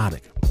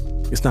exotic.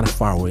 It's not a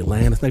faraway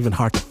land. It's not even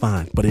hard to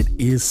find, but it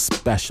is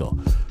special.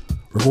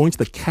 We're going to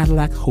the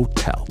Cadillac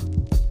Hotel,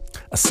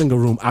 a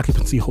single-room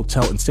occupancy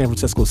hotel in San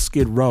Francisco's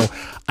Skid Row,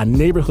 a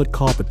neighborhood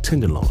called the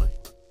Tenderloin.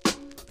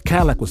 The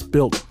Cadillac was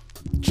built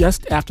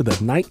just after the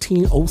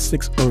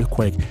 1906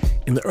 earthquake.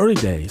 In the early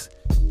days,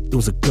 it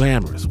was a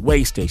glamorous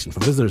way station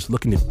for visitors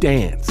looking to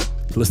dance,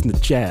 to listen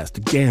to jazz,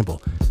 to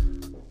gamble.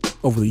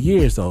 Over the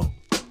years, though,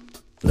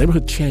 the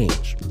neighborhood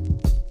changed,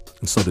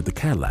 and so did the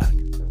Cadillac.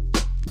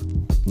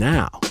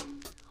 Now,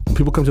 when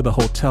people come to the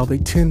hotel, they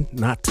tend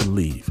not to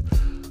leave.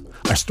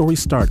 Our story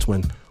starts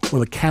when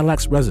one of the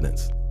Cadillac's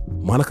residents,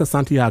 Monica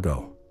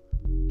Santiago,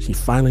 she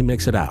finally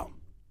makes it out,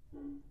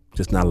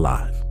 just not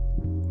alive.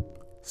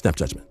 Snap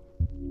Judgment.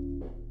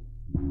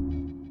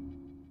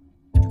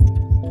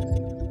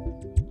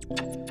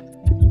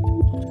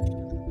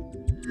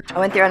 I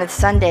went there on a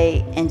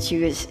Sunday, and she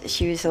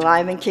was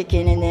alive and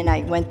kicking, and then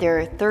I went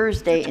there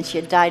Thursday, and she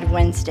had died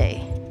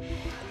Wednesday.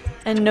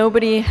 And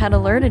nobody had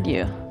alerted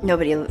you?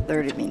 Nobody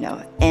alerted me,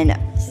 no. And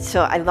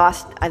so I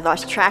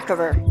lost track of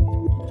her.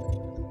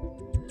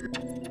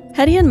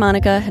 Hetty and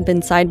Monica had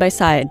been side by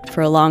side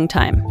for a long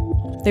time.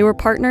 They were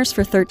partners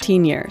for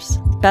 13 years,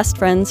 best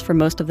friends for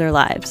most of their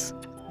lives.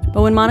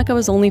 But when Monica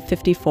was only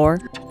 54,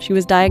 she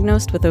was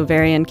diagnosed with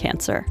ovarian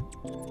cancer.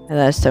 The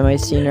last time I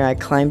seen her, I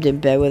climbed in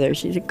bed with her.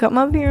 She said, "Come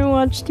up here and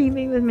watch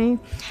TV with me."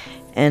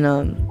 And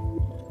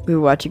we were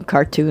watching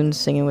cartoons,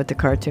 singing with the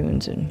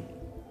cartoons. And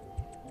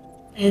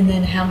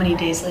then how many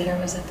days later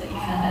was it that you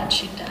found out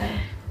she'd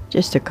died?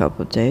 Just a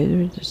couple of days,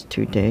 or just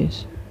 2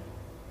 days.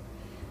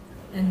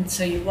 And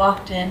so you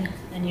walked in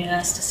and you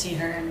asked to see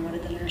her, and what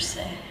did the nurse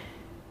say?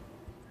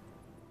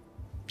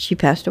 She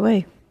passed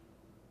away.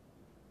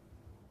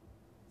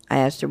 I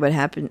asked her what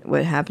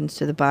happens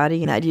to the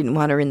body, and I didn't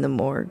want her in the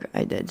morgue.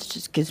 It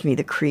just gives me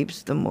the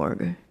creeps, the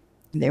morgue.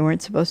 They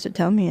weren't supposed to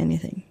tell me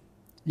anything.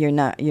 You're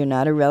not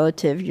a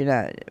relative, you're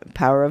not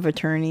power of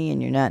attorney,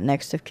 and you're not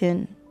next of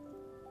kin.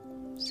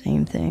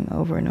 Same thing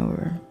over and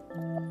over.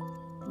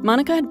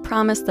 Monica had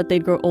promised that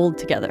they'd grow old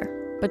together,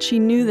 but she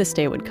knew this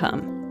day would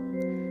come.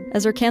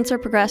 As her cancer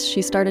progressed,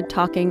 she started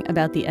talking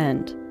about the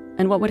end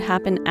and what would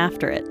happen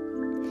after it.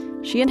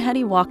 She and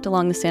Hetty walked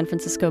along the San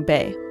Francisco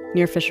Bay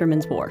near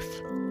Fisherman's Wharf.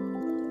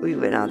 We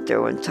went out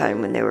there one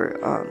time when they were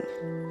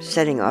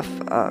setting off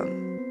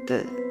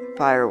the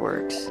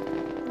fireworks,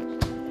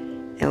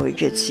 and we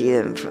could see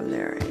them from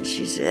there. And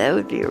she said, that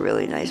would be a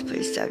really nice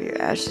place to have your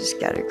ashes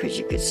scattered, because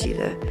you could see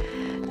the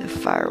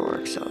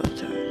fireworks all the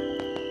time.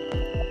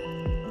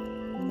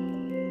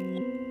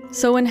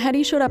 So when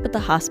Hetty showed up at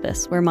the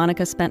hospice where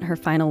Monica spent her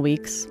final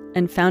weeks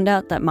and found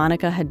out that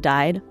Monica had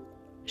died,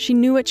 she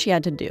knew what she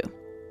had to do.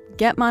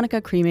 Get Monica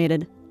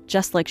cremated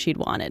just like she'd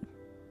wanted.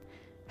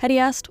 Hetty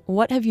asked,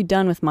 "What have you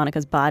done with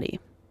Monica's body?"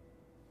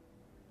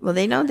 Well,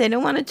 they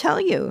don't want to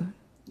tell you.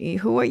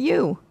 Who are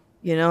you?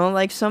 You know,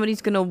 like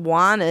somebody's going to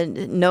want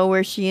to know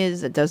where she is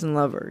that doesn't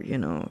love her. You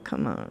know,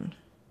 come on.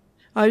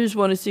 I just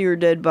want to see her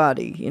dead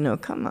body. You know,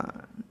 come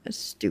on. That's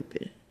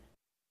stupid.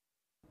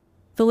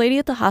 The lady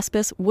at the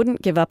hospice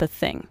wouldn't give up a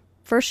thing.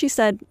 First she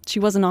said she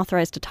wasn't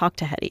authorized to talk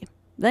to Hetty.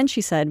 Then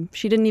she said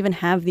she didn't even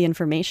have the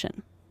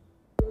information.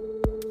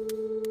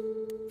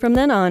 From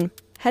then on,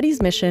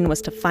 Hetty's mission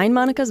was to find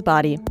Monica's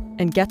body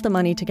and get the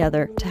money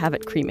together to have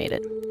it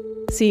cremated.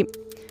 See,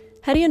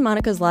 Hetty and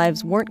Monica's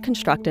lives weren't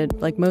constructed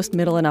like most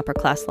middle and upper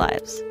class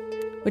lives,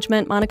 which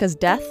meant Monica's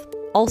death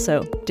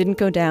also didn't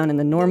go down in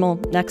the normal,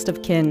 next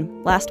of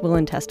kin, last will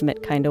and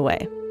testament kind of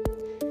way.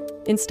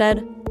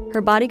 Instead,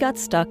 her body got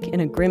stuck in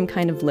a grim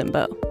kind of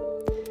limbo.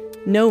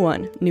 No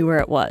one knew where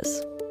it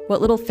was.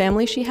 What little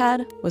family she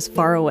had was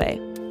far away.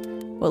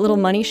 What little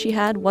money she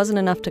had wasn't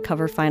enough to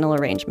cover final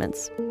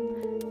arrangements.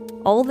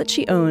 All that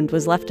she owned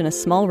was left in a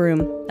small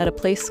room at a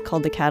place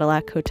called the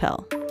Cadillac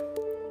Hotel.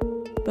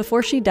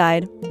 Before she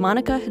died,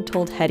 Monica had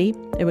told Hetty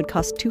it would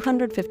cost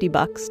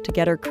 $250 to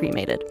get her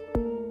cremated.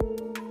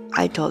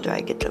 I told her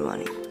I'd get the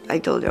money. I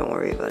told her don't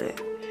worry about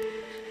it.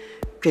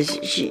 Because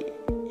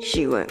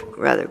she went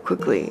rather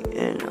quickly,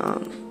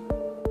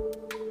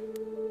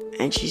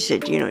 and she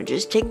said, you know,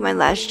 just take my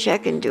last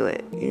check and do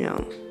it, you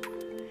know.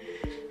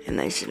 And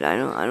I said,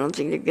 I don't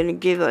think they're going to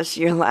give us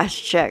your last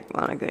check,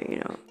 Monica, you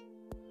know.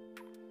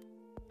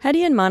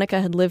 Hetty and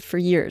Monica had lived for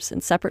years in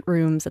separate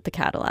rooms at the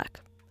Cadillac,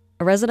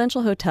 a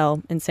residential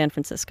hotel in San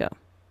Francisco,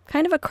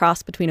 kind of a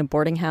cross between a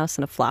boarding house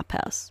and a flop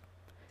house.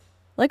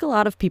 Like a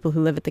lot of people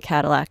who live at the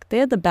Cadillac, they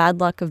had the bad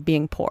luck of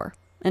being poor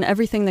and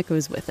everything that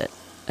goes with it.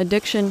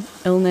 Addiction,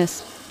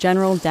 illness,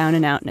 general down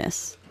and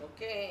outness.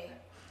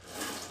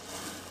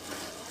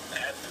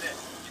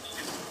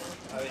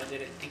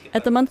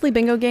 At the monthly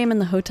bingo game in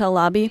the hotel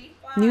lobby,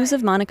 news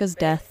of Monica's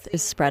death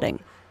is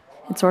spreading.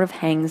 It sort of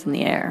hangs in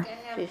the air.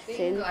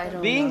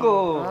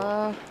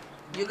 Bingo!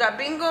 You got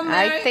bingo,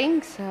 Mary? I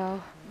think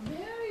so.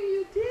 Mary,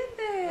 you did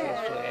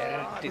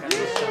that.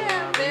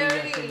 Yeah,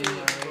 Mary. You did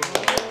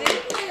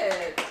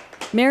it.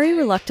 Mary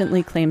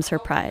reluctantly claims her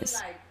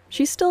prize.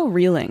 She's still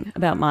reeling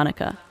about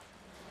Monica.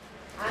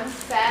 I'm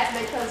sad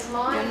because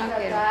Monica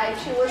died.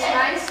 She was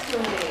nice to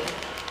me.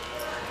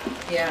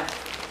 Yeah.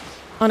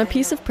 On a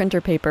piece of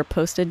printer paper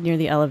posted near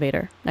the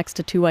elevator, next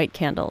to 2 white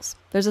candles,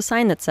 there's a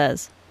sign that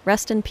says,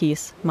 "Rest in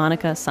peace,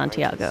 Monica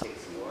Santiago."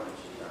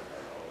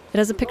 It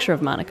has a picture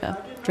of Monica,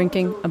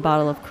 drinking a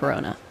bottle of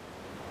Corona.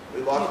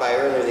 We walked by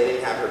earlier, they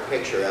didn't have her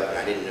picture up, and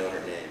I didn't know her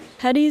name.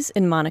 Hetty's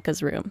in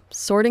Monica's room,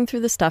 sorting through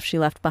the stuff she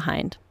left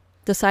behind,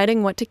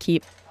 deciding what to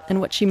keep and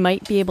what she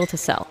might be able to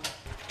sell.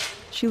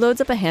 She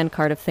loads up a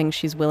handcart of things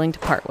she's willing to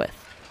part with,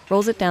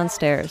 rolls it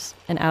downstairs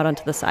and out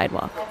onto the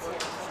sidewalk.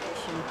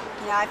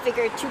 Yeah, I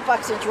figured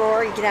 $2 a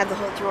drawer. You can have the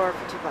whole drawer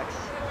for $2.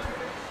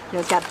 You know,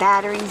 it's got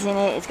batteries in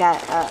it. It's got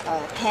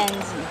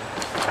pens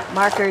and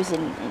markers,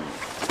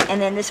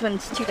 and then this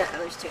one's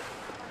 $2 too.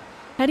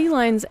 Hetty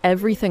lines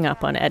everything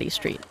up on Eddy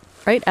Street,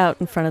 right out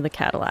in front of the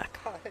Cadillac.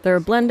 There are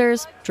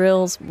blenders,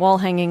 drills, wall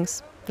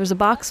hangings. There's a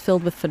box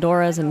filled with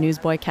fedoras and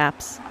newsboy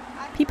caps.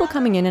 People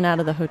coming in and out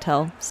of the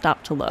hotel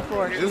stop to look.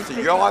 Is this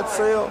a yard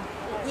sale?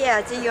 Yeah,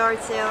 it's a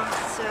yard sale.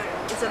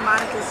 It's a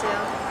Monica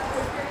sale.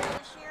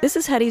 This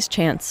is Hetty's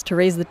chance to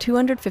raise the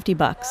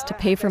 $250 to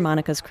pay for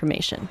Monica's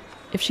cremation,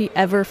 if she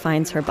ever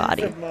finds her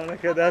body.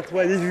 Monica, that's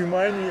why these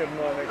remind me of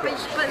Monica.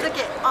 But look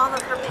at all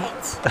of her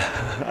paints.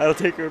 I'll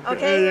take her.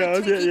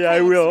 Okay, yeah,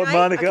 I will. Right?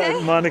 Monica,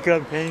 okay.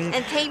 Monica painting.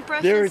 And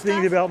paintbrushes. There were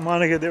things about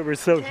Monica that were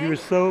so. Okay. She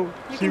was so.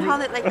 You can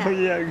hold it like that. Oh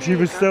yeah, she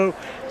was so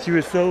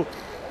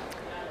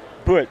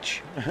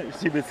butch.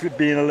 She was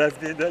being a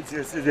lesbian. That's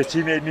just that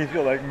she made me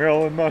feel like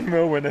Marilyn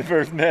Monroe when I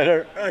first met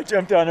her. I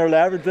jumped on her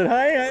lap and said,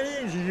 "Hi,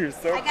 honey." She was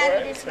so. I got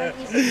it this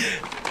way.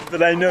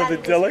 But I know the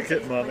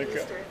delicate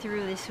Monica.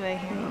 Through this way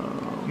here.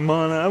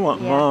 Mona, I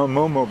want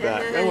Momo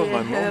back. I want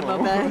my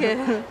Momo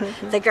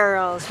back. The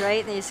girls,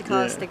 right? They used to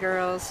call us the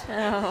girls.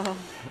 Oh.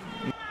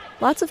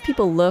 Lots of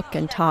people look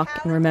and talk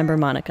and remember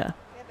Monica,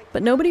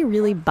 but nobody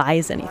really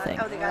buys anything.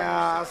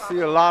 Yeah, I see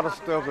a lot of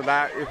stuff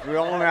that if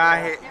only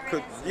I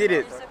could get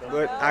it,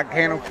 but I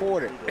can't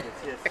afford it.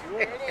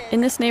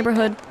 In this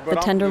neighborhood, the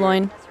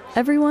Tenderloin,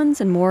 everyone's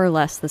in more or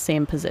less the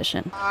same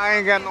position. I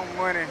ain't got no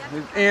money.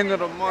 It's the end of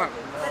the month.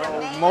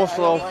 So most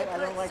of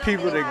those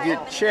people that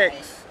get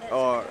checks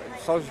or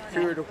Social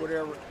Security or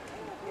whatever,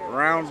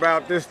 around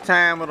about this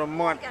time of the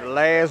month, the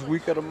last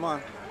week of the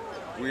month,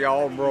 we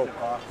all broke,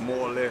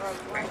 more or less.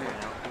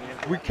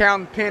 We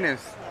counting pennies,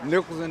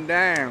 nickels and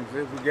dimes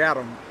if we got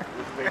them.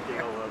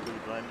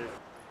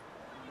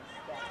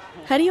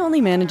 Hetty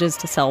only manages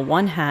to sell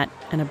one hat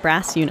and a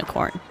brass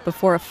unicorn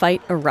before a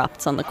fight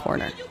erupts on the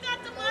corner.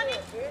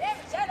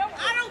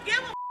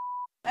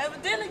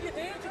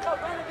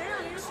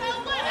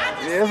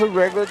 Yeah, it's a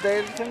regular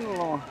day at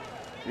Tenderloin.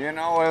 You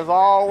know, there's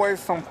always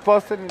some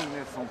fussing and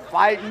there's some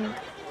fighting.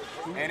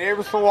 And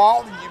every so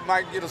often you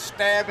might get a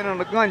stabbing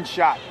and a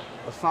gunshot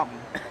or something.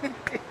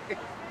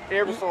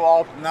 Every so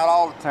often, not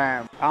all the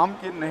time. I'm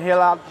getting the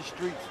hell out of the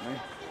streets, man.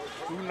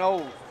 Who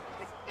knows?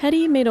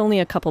 Hetty made only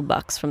a couple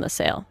bucks from the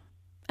sale.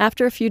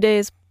 After a few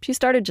days, she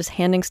started just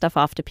handing stuff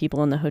off to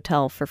people in the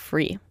hotel for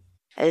free.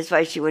 That's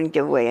why she wouldn't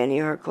give away any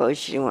of her clothes.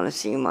 She didn't want to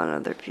see them on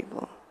other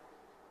people.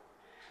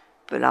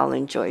 But I'll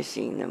enjoy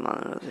seeing them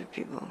on other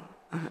people.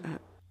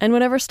 And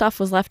whatever stuff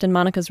was left in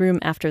Monica's room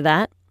after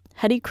that,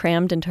 Hetty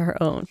crammed into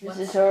her own. This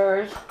is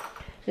hers.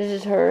 This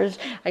is hers.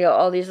 I got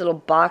all these little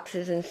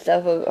boxes and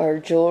stuff of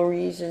her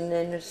jewelries and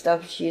then the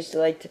stuff she used to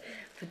like to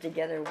put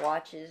together,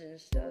 watches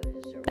and stuff.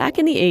 Back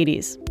in the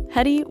 80s,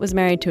 Hetty was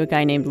married to a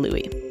guy named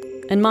Louis.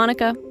 And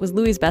Monica was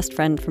Louis's best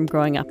friend from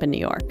growing up in New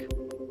York.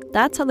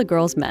 That's how the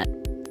girls met.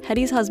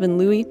 Hetty's husband,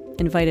 Louis,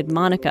 invited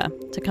Monica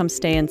to come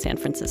stay in San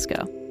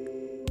Francisco.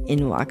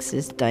 In walks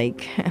this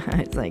dyke.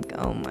 I was like,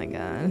 oh my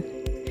God.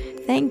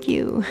 Thank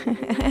you.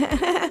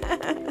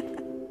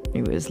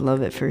 It was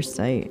love at first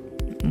sight.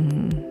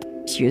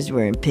 Mm-hmm. She was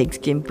wearing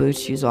pigskin boots.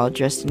 She was all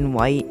dressed in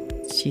white.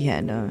 She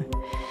had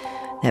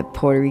that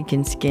Puerto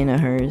Rican skin of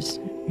hers.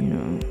 You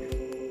know,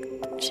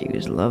 she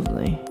was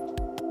lovely.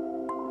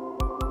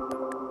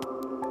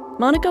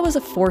 Monica was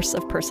a force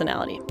of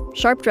personality.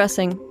 Sharp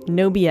dressing,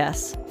 no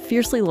BS,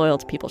 fiercely loyal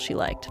to people she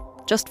liked.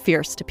 Just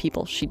fierce to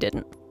people she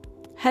didn't.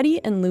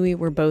 Hetty and Louis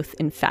were both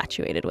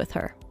infatuated with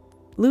her.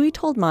 Louis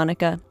told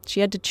Monica she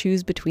had to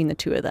choose between the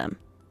two of them.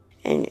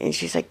 And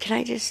she's like, can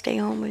I just stay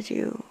home with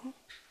you?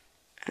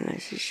 And I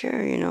said,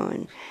 sure, you know,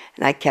 and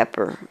I kept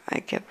her.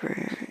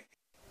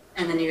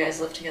 And then you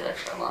guys lived together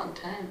for a long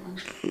time,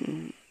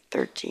 huh?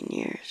 13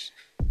 years.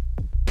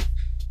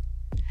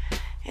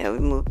 Yeah, we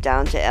moved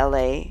down to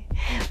LA.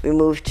 We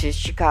moved to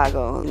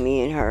Chicago.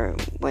 Me and her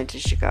went to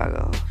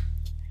Chicago.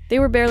 They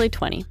were barely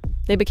 20.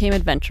 They became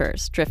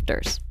adventurers,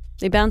 drifters.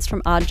 They bounced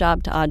from odd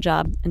job to odd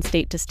job and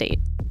state to state,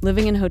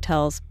 living in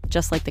hotels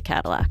just like the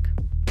Cadillac.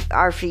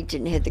 Our feet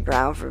didn't hit the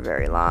ground for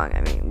very long.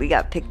 I mean, we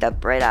got picked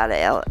up right out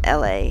of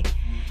LA,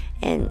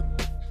 and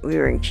we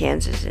were in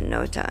Kansas in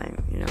no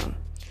time, you know.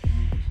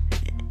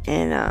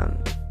 And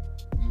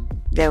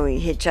then we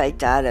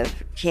hitchhiked out of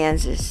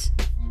Kansas,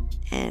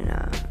 and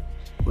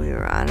we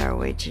were on our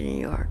way to New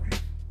York.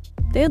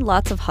 They had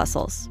lots of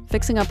hustles,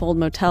 fixing up old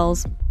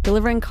motels,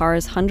 delivering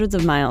cars hundreds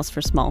of miles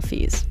for small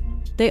fees.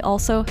 They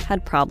also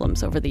had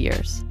problems over the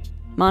years.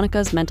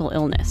 Monica's mental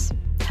illness,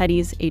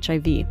 Hetty's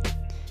HIV,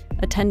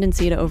 a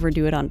tendency to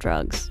overdo it on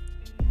drugs.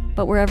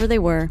 But wherever they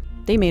were,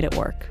 they made it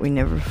work. We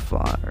never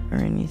fought or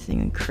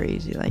anything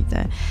crazy like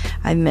that.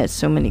 I've met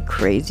so many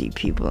crazy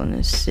people in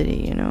this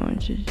city, you know,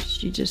 and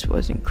she just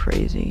wasn't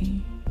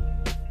crazy.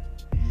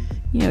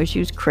 You know, she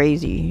was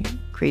crazy,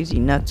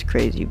 nuts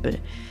crazy, but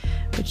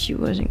she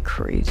wasn't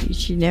crazy.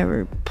 She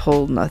never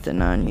pulled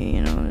nothing on you,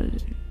 you know.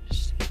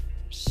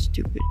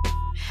 Stupid.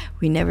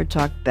 We never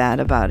talked bad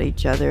about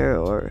each other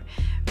or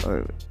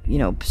you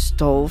know,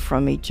 stole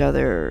from each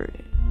other or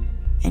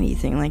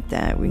anything like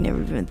that. We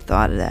never even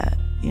thought of that,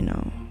 you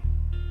know.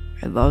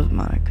 I loved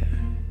Monica.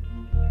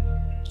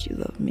 She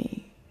loved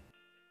me.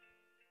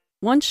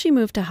 Once she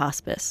moved to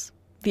hospice,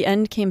 the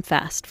end came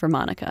fast for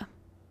Monica.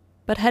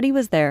 But Hetty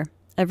was there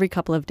every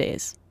couple of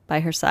days,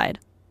 by her side.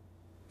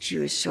 She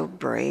was so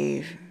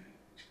brave.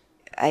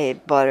 I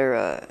had bought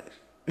her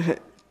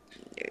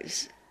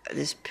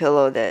this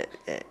pillow that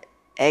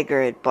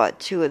Edgar had bought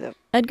 2 of them.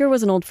 Edgar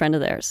was an old friend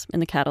of theirs in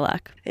the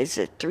Cadillac. It's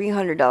a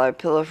 $300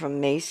 pillow from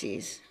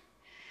Macy's.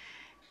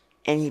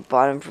 And he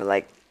bought them for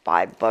like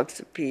 $5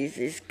 a piece.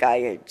 This guy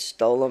had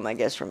stole them, I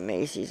guess, from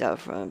Macy's out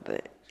front,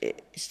 but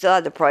it still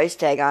had the price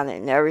tag on it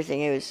and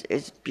everything. It's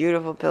a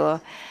beautiful pillow.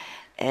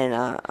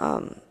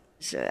 And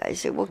so I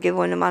said, we'll give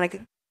one to Monica.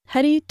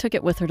 Hetty took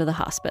it with her to the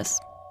hospice.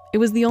 It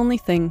was the only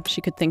thing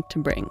she could think to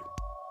bring.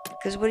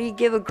 Because what do you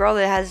give a girl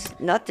that has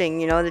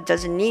nothing, you know, that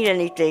doesn't need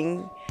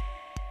anything,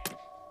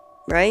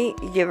 right?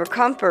 You give her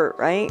comfort,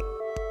 right?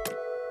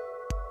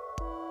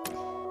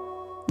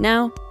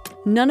 Now,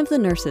 none of the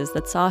nurses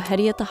that saw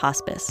Hetty at the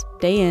hospice,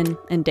 day in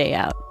and day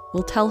out,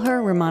 will tell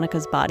her where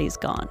Monica's body's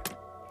gone.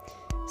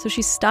 So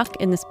she's stuck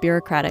in this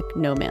bureaucratic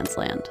no man's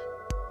land.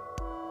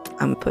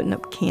 I'm putting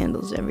up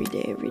candles every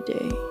day.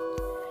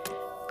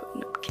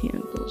 Putting up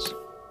candles.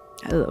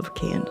 I love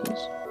candles.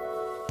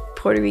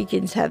 Puerto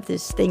Ricans have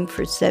this thing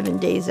for 7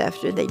 days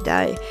after they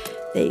die.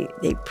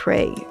 They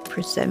pray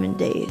for 7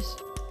 days.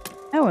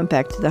 I went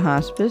back to the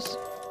hospice,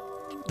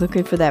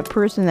 looking for that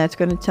person that's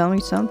going to tell me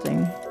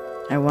something.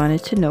 I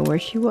wanted to know where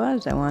she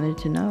was. I wanted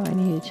to know. I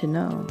needed to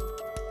know.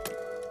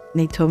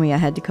 And they told me I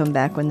had to come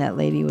back when that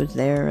lady was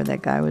there or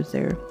that guy was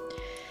there.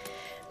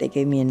 They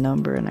gave me a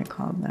number and I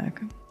called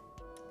back.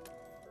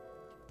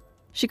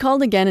 She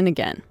called again and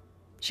again.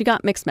 She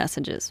got mixed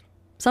messages.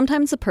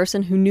 Sometimes the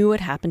person who knew what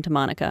happened to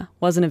Monica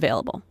wasn't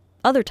available.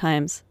 Other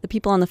times, the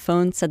people on the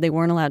phone said they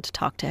weren't allowed to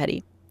talk to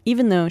Hetty,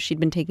 even though she'd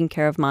been taking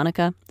care of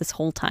Monica this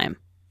whole time.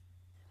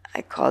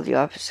 I called the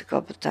office a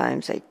couple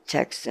times. I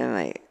texted him.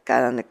 I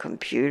got on the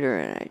computer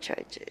and I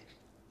tried to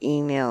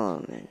email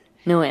him. And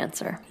no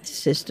answer. The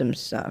system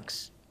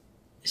sucks.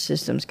 The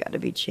system's got to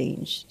be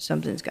changed.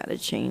 Something's got to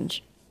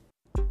change.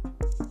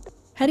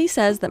 Hetty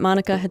says that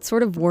Monica had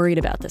sort of worried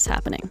about this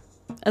happening.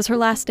 As her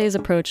last days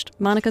approached,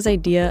 Monica's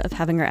idea of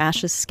having her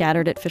ashes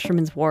scattered at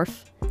Fisherman's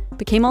Wharf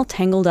became all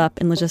tangled up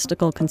in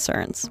logistical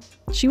concerns.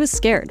 She was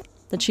scared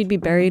that she'd be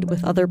buried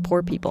with other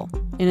poor people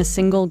in a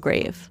single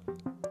grave.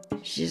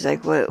 She's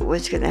like,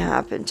 what's going to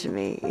happen to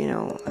me, you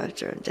know,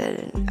 after I'm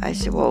dead? And I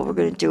said, well, we're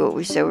going to do what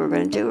we said we were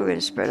going to do. We're going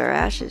to spread our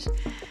ashes.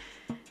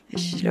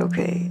 And she said,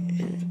 okay.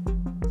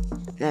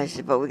 And I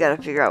said, but we got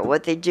to figure out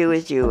what they do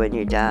with you when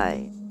you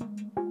die.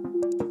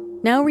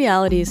 Now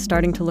reality is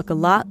starting to look a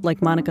lot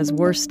like Monica's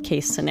worst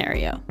case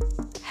scenario.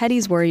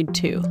 Hetty's worried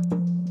too.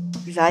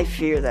 Because I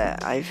fear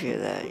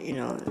that, you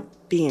know,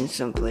 being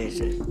someplace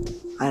that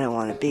I don't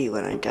want to be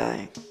when I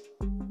die.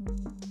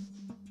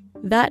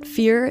 That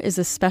fear is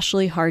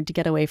especially hard to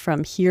get away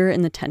from here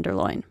in the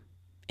Tenderloin.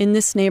 In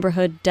this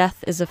neighborhood,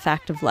 death is a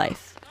fact of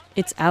life.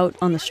 It's out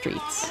on the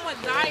streets.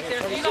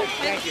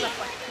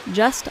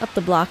 Just up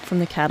the block from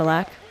the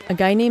Cadillac, a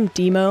guy named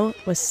Demo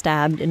was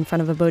stabbed in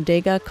front of a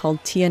bodega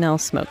called T&L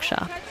Smoke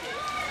Shop.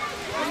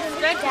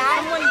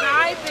 Someone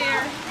died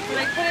there, so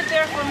they put it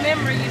there for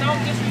memory. You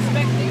don't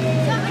disrespect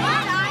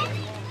it.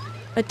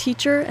 A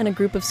teacher and a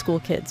group of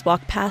school kids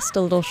walk past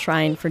a little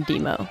shrine for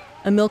Demo,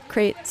 a milk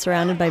crate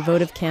surrounded by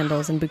votive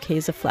candles and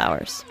bouquets of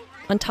flowers.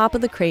 On top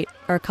of the crate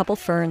are a couple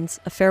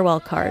ferns, a farewell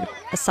card,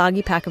 a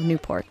soggy pack of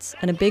Newports,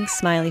 and a big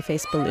smiley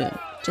face balloon,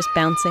 just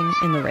bouncing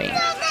in the rain.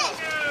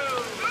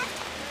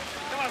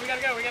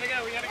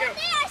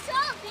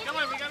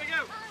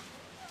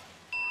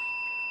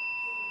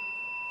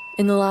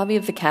 In the lobby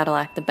of the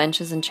Cadillac, the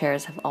benches and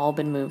chairs have all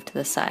been moved to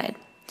the side.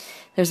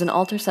 There's an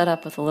altar set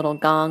up with a little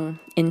gong,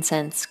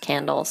 incense,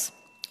 candles.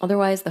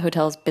 Otherwise, the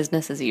hotel's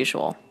business as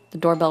usual. The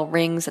doorbell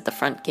rings at the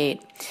front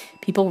gate.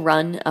 People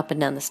run up and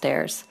down the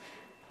stairs.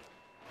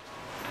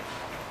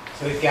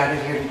 So we've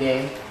gathered here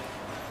today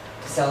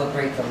to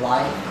celebrate the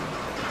life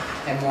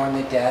and mourn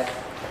the death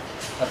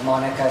of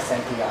Monica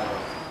Santiago.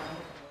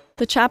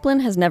 The chaplain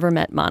has never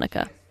met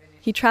Monica.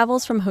 He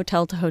travels from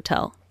hotel to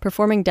hotel,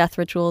 performing death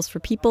rituals for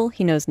people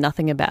he knows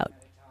nothing about.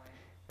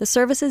 The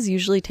services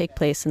usually take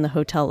place in the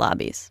hotel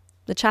lobbies.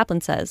 The chaplain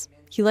says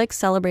he likes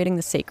celebrating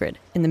the sacred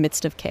in the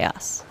midst of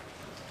chaos.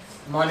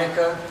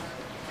 Monica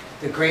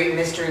The great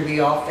mystery we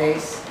all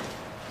face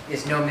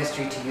is no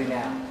mystery to you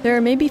now. There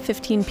are maybe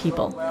 15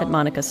 people at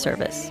Monica's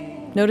service.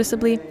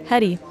 Noticeably,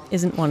 Hetty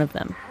isn't one of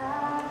them.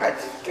 I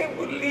just can't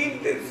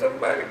believe that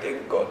somebody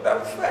can go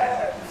that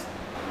fast.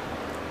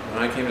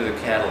 When I came to the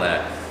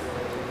Cadillac,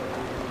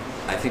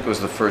 I think it was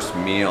the first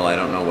meal, I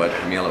don't know what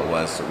meal it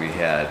was that we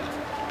had,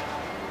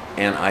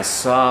 and I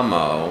saw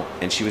Mo,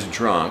 and she was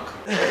drunk,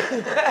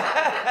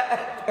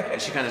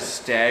 and she kind of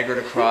staggered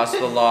across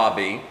the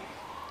lobby,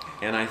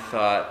 and I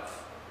thought,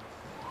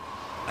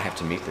 I have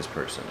to meet this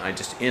person. I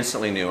just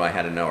instantly knew I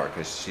had to know her,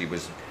 because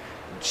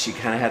she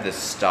kind of had this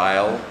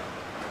style.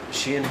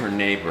 She and her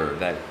neighbor,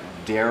 that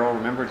Daryl,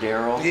 remember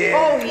Daryl? Yeah.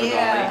 Oh,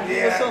 yeah.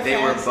 Yeah. So they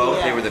fancy, were both,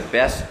 yeah. they were the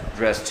best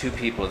dressed two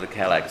people at the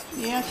Cadillac.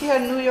 Yeah, she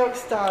had New York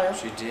style.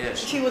 She did.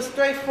 She was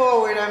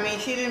straightforward. I mean,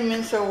 she didn't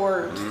mince her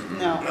words. Mm-hmm.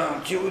 No.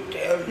 No, she would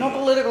tell you. No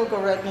political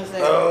correctness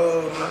there.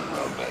 Oh,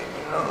 no, baby,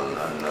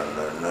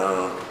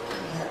 no.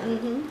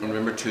 Mm-hmm. And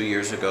remember 2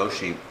 years ago,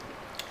 she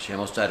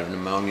almost died of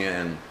pneumonia,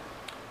 and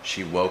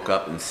she woke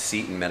up in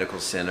Seton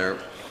Medical Center,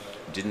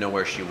 didn't know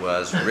where she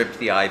was, ripped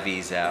the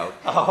IVs out.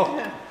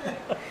 Oh.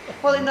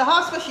 Well, in the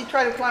hospital, she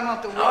tried to climb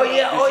out the window. Oh,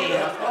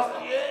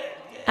 yeah.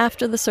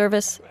 After the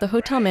service, the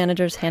hotel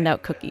managers hand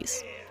out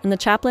cookies, and the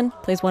chaplain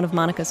plays one of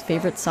Monica's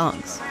favorite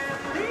songs. I'm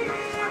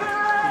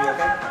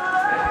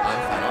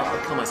fine.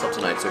 I'll kill myself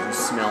tonight, so you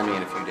smell me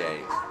in a few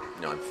days.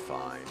 No, I'm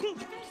fine.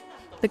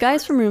 The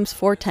guys from rooms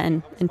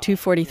 410 and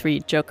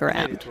 243 joke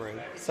around.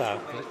 So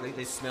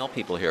they smell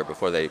people here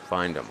before they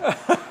find them.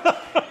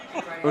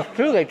 It's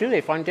true, they do.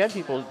 They find dead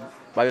people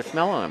by the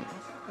smell of them.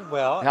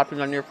 Well, it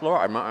happens on your floor.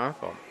 I'm not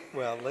awful.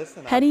 Well,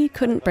 listen. Hetty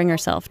couldn't bring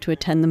herself to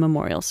attend the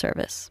memorial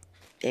service.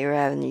 They were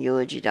having the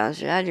eulogy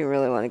downstairs. I didn't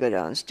really want to go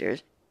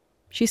downstairs.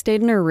 She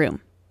stayed in her room,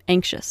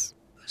 anxious.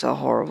 It was a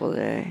horrible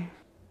day.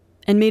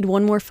 And made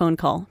one more phone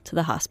call to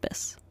the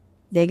hospice.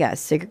 They got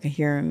sick of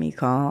hearing me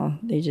call.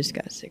 They just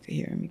got sick of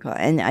hearing me call.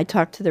 And I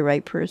talked to the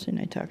right person.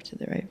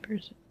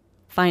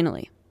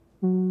 Finally.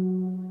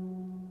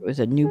 It was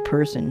a new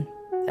person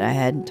that I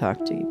hadn't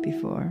talked to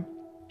before.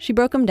 She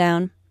broke him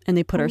down, and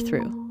they put her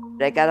through.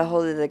 I got a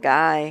hold of the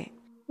guy.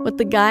 What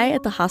the guy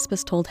at the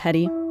hospice told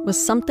Hetty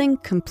was something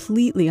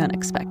completely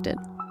unexpected.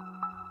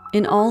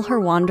 In all her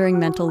wandering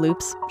mental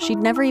loops, she'd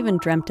never even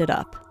dreamt it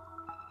up.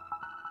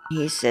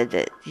 He said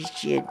that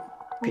she had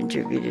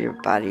contributed her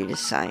body to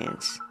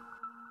science.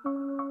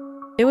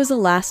 It was a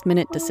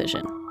last-minute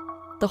decision.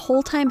 The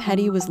whole time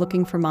Hetty was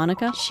looking for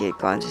Monica, she had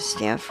gone to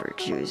Stanford.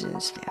 She was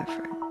in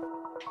Stanford.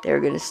 They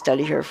were going to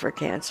study her for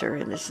cancer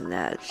and this and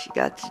that. She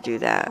got to do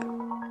that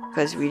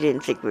because we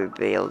didn't think we'd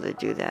be able to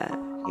do that.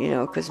 You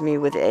know, because me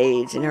with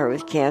AIDS and her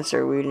with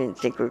cancer, we didn't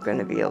think we were going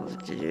to be able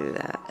to do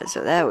that. And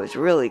so that was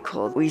really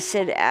cool. We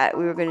said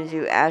we were going to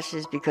do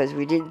ashes because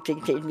we didn't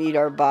think they'd need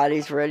our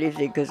bodies for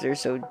anything because they're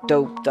so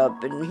doped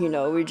up. And, you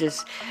know,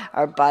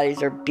 our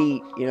bodies are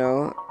beat, you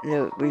know.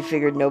 We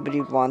figured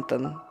nobody would want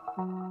them.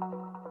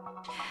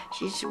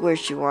 She's where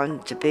she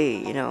wanted to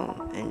be, you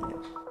know, and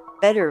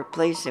better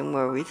place than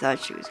where we thought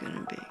she was going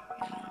to be,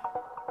 you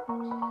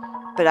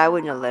know. But I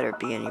wouldn't have let her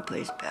be any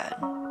place bad.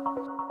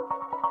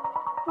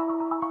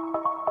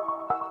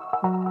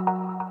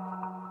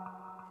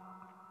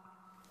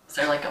 Is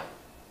there like a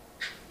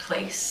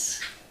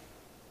place,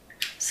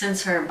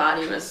 since her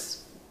body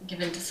was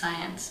given to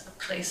science, a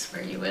place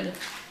where you would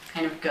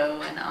kind of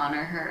go and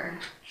honor her?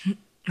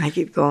 I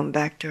keep going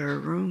back to her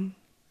room.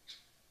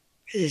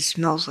 It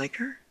smells like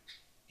her.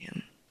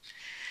 Yeah.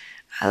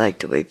 I like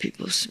the way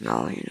people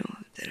smell, you know,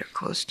 that are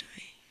close to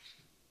me.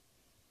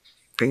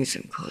 It brings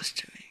them close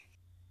to me.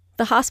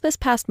 The hospice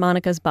passed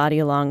Monica's body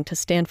along to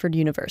Stanford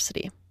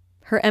University.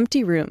 Her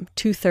empty room,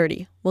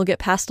 230, will get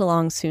passed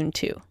along soon,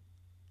 too.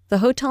 The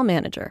hotel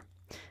manager,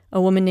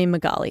 a woman named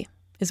Magali,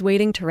 is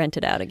waiting to rent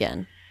it out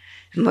again.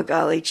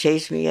 Magali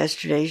chased me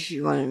yesterday. She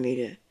wanted me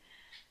to...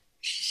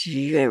 She said,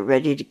 "You get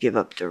ready to give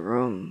up the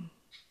room."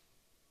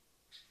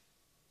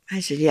 I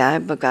said, "Yeah,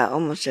 I've got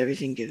almost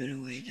everything given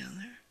away down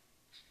there."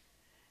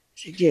 I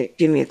said,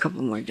 "Give me a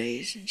couple more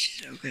days." And she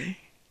said, "Okay."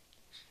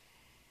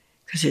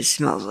 Because it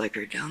smells like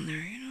her down there,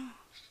 you know.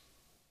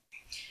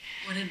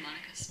 What did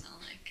Monica smell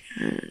like?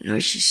 I don't know.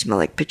 She smelled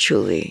like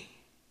patchouli.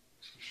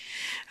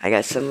 I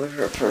got some of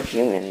her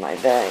perfume in my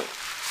bag.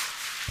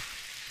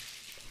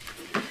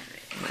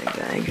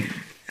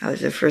 That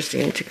was the first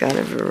thing I took out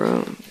of her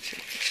room.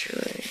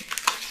 Patchouli.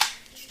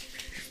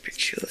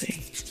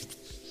 Patchouli.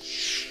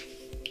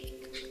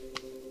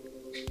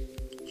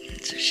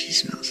 That's what she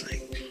smells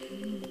like.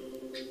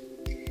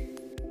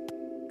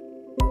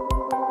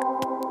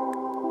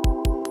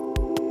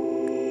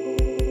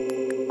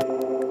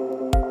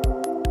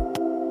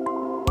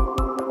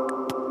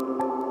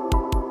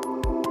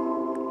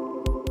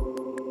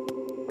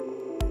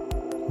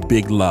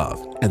 Big love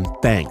and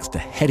thanks to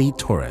Hetty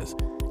Torres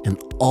and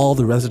all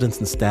the residents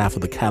and staff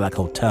of the Cadillac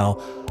Hotel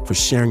for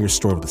sharing your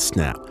story with the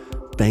Snap.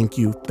 Thank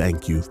you,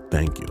 thank you,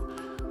 thank you.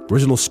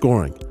 Original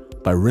scoring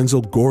by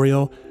Renzo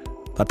Gorrio.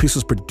 That piece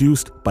was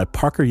produced by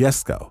Parker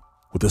Yesko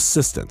with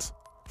assistance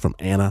from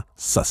Anna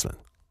Sussman.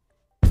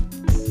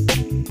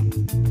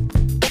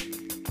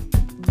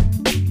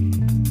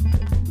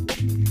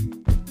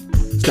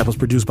 episode's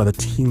produced by the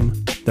team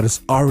that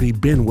has already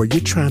been where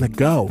you're trying to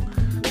go.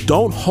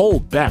 Don't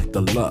hold back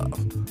the love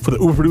for the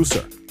Uber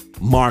producer,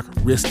 Mark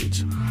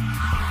Ristich.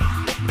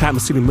 Pat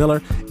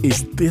Mesiti-Miller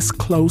is this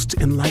close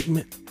to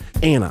enlightenment.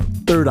 Anna,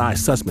 Third Eye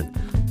Sussman,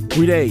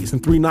 3 Days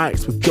and 3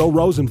 Nights with Joe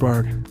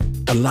Rosenberg,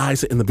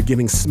 Eliza in the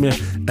Beginning Smith,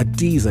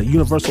 Adizah,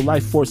 Universal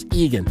Life Force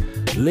Eghan,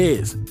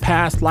 Liz,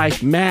 Past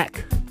Life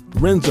Mac,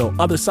 Renzo,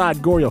 Other Side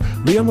Gorrio.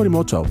 Leah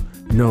Morimoto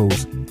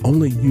knows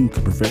only you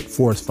can prevent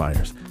forest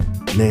fires.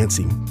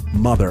 Nancy,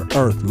 Mother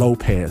Earth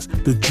Lopez,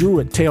 the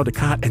Druid Teo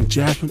Ducot, and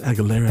Jasmine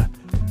Aguilera.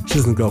 She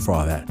doesn't go for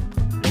all that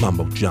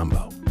mumbo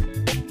jumbo.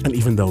 And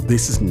even though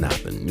this is not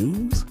the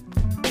news,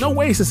 no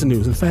way is this the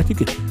news. In fact, you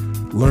could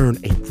learn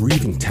a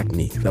breathing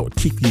technique that would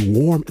keep you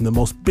warm in the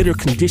most bitter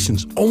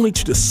conditions, only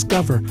to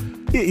discover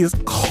it is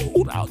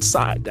cold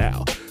outside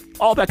now.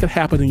 All that could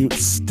happen and you'd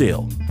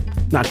still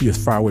not be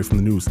as far away from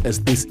the news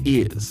as this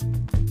is.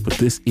 But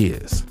this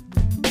is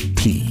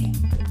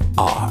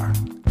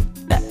PR.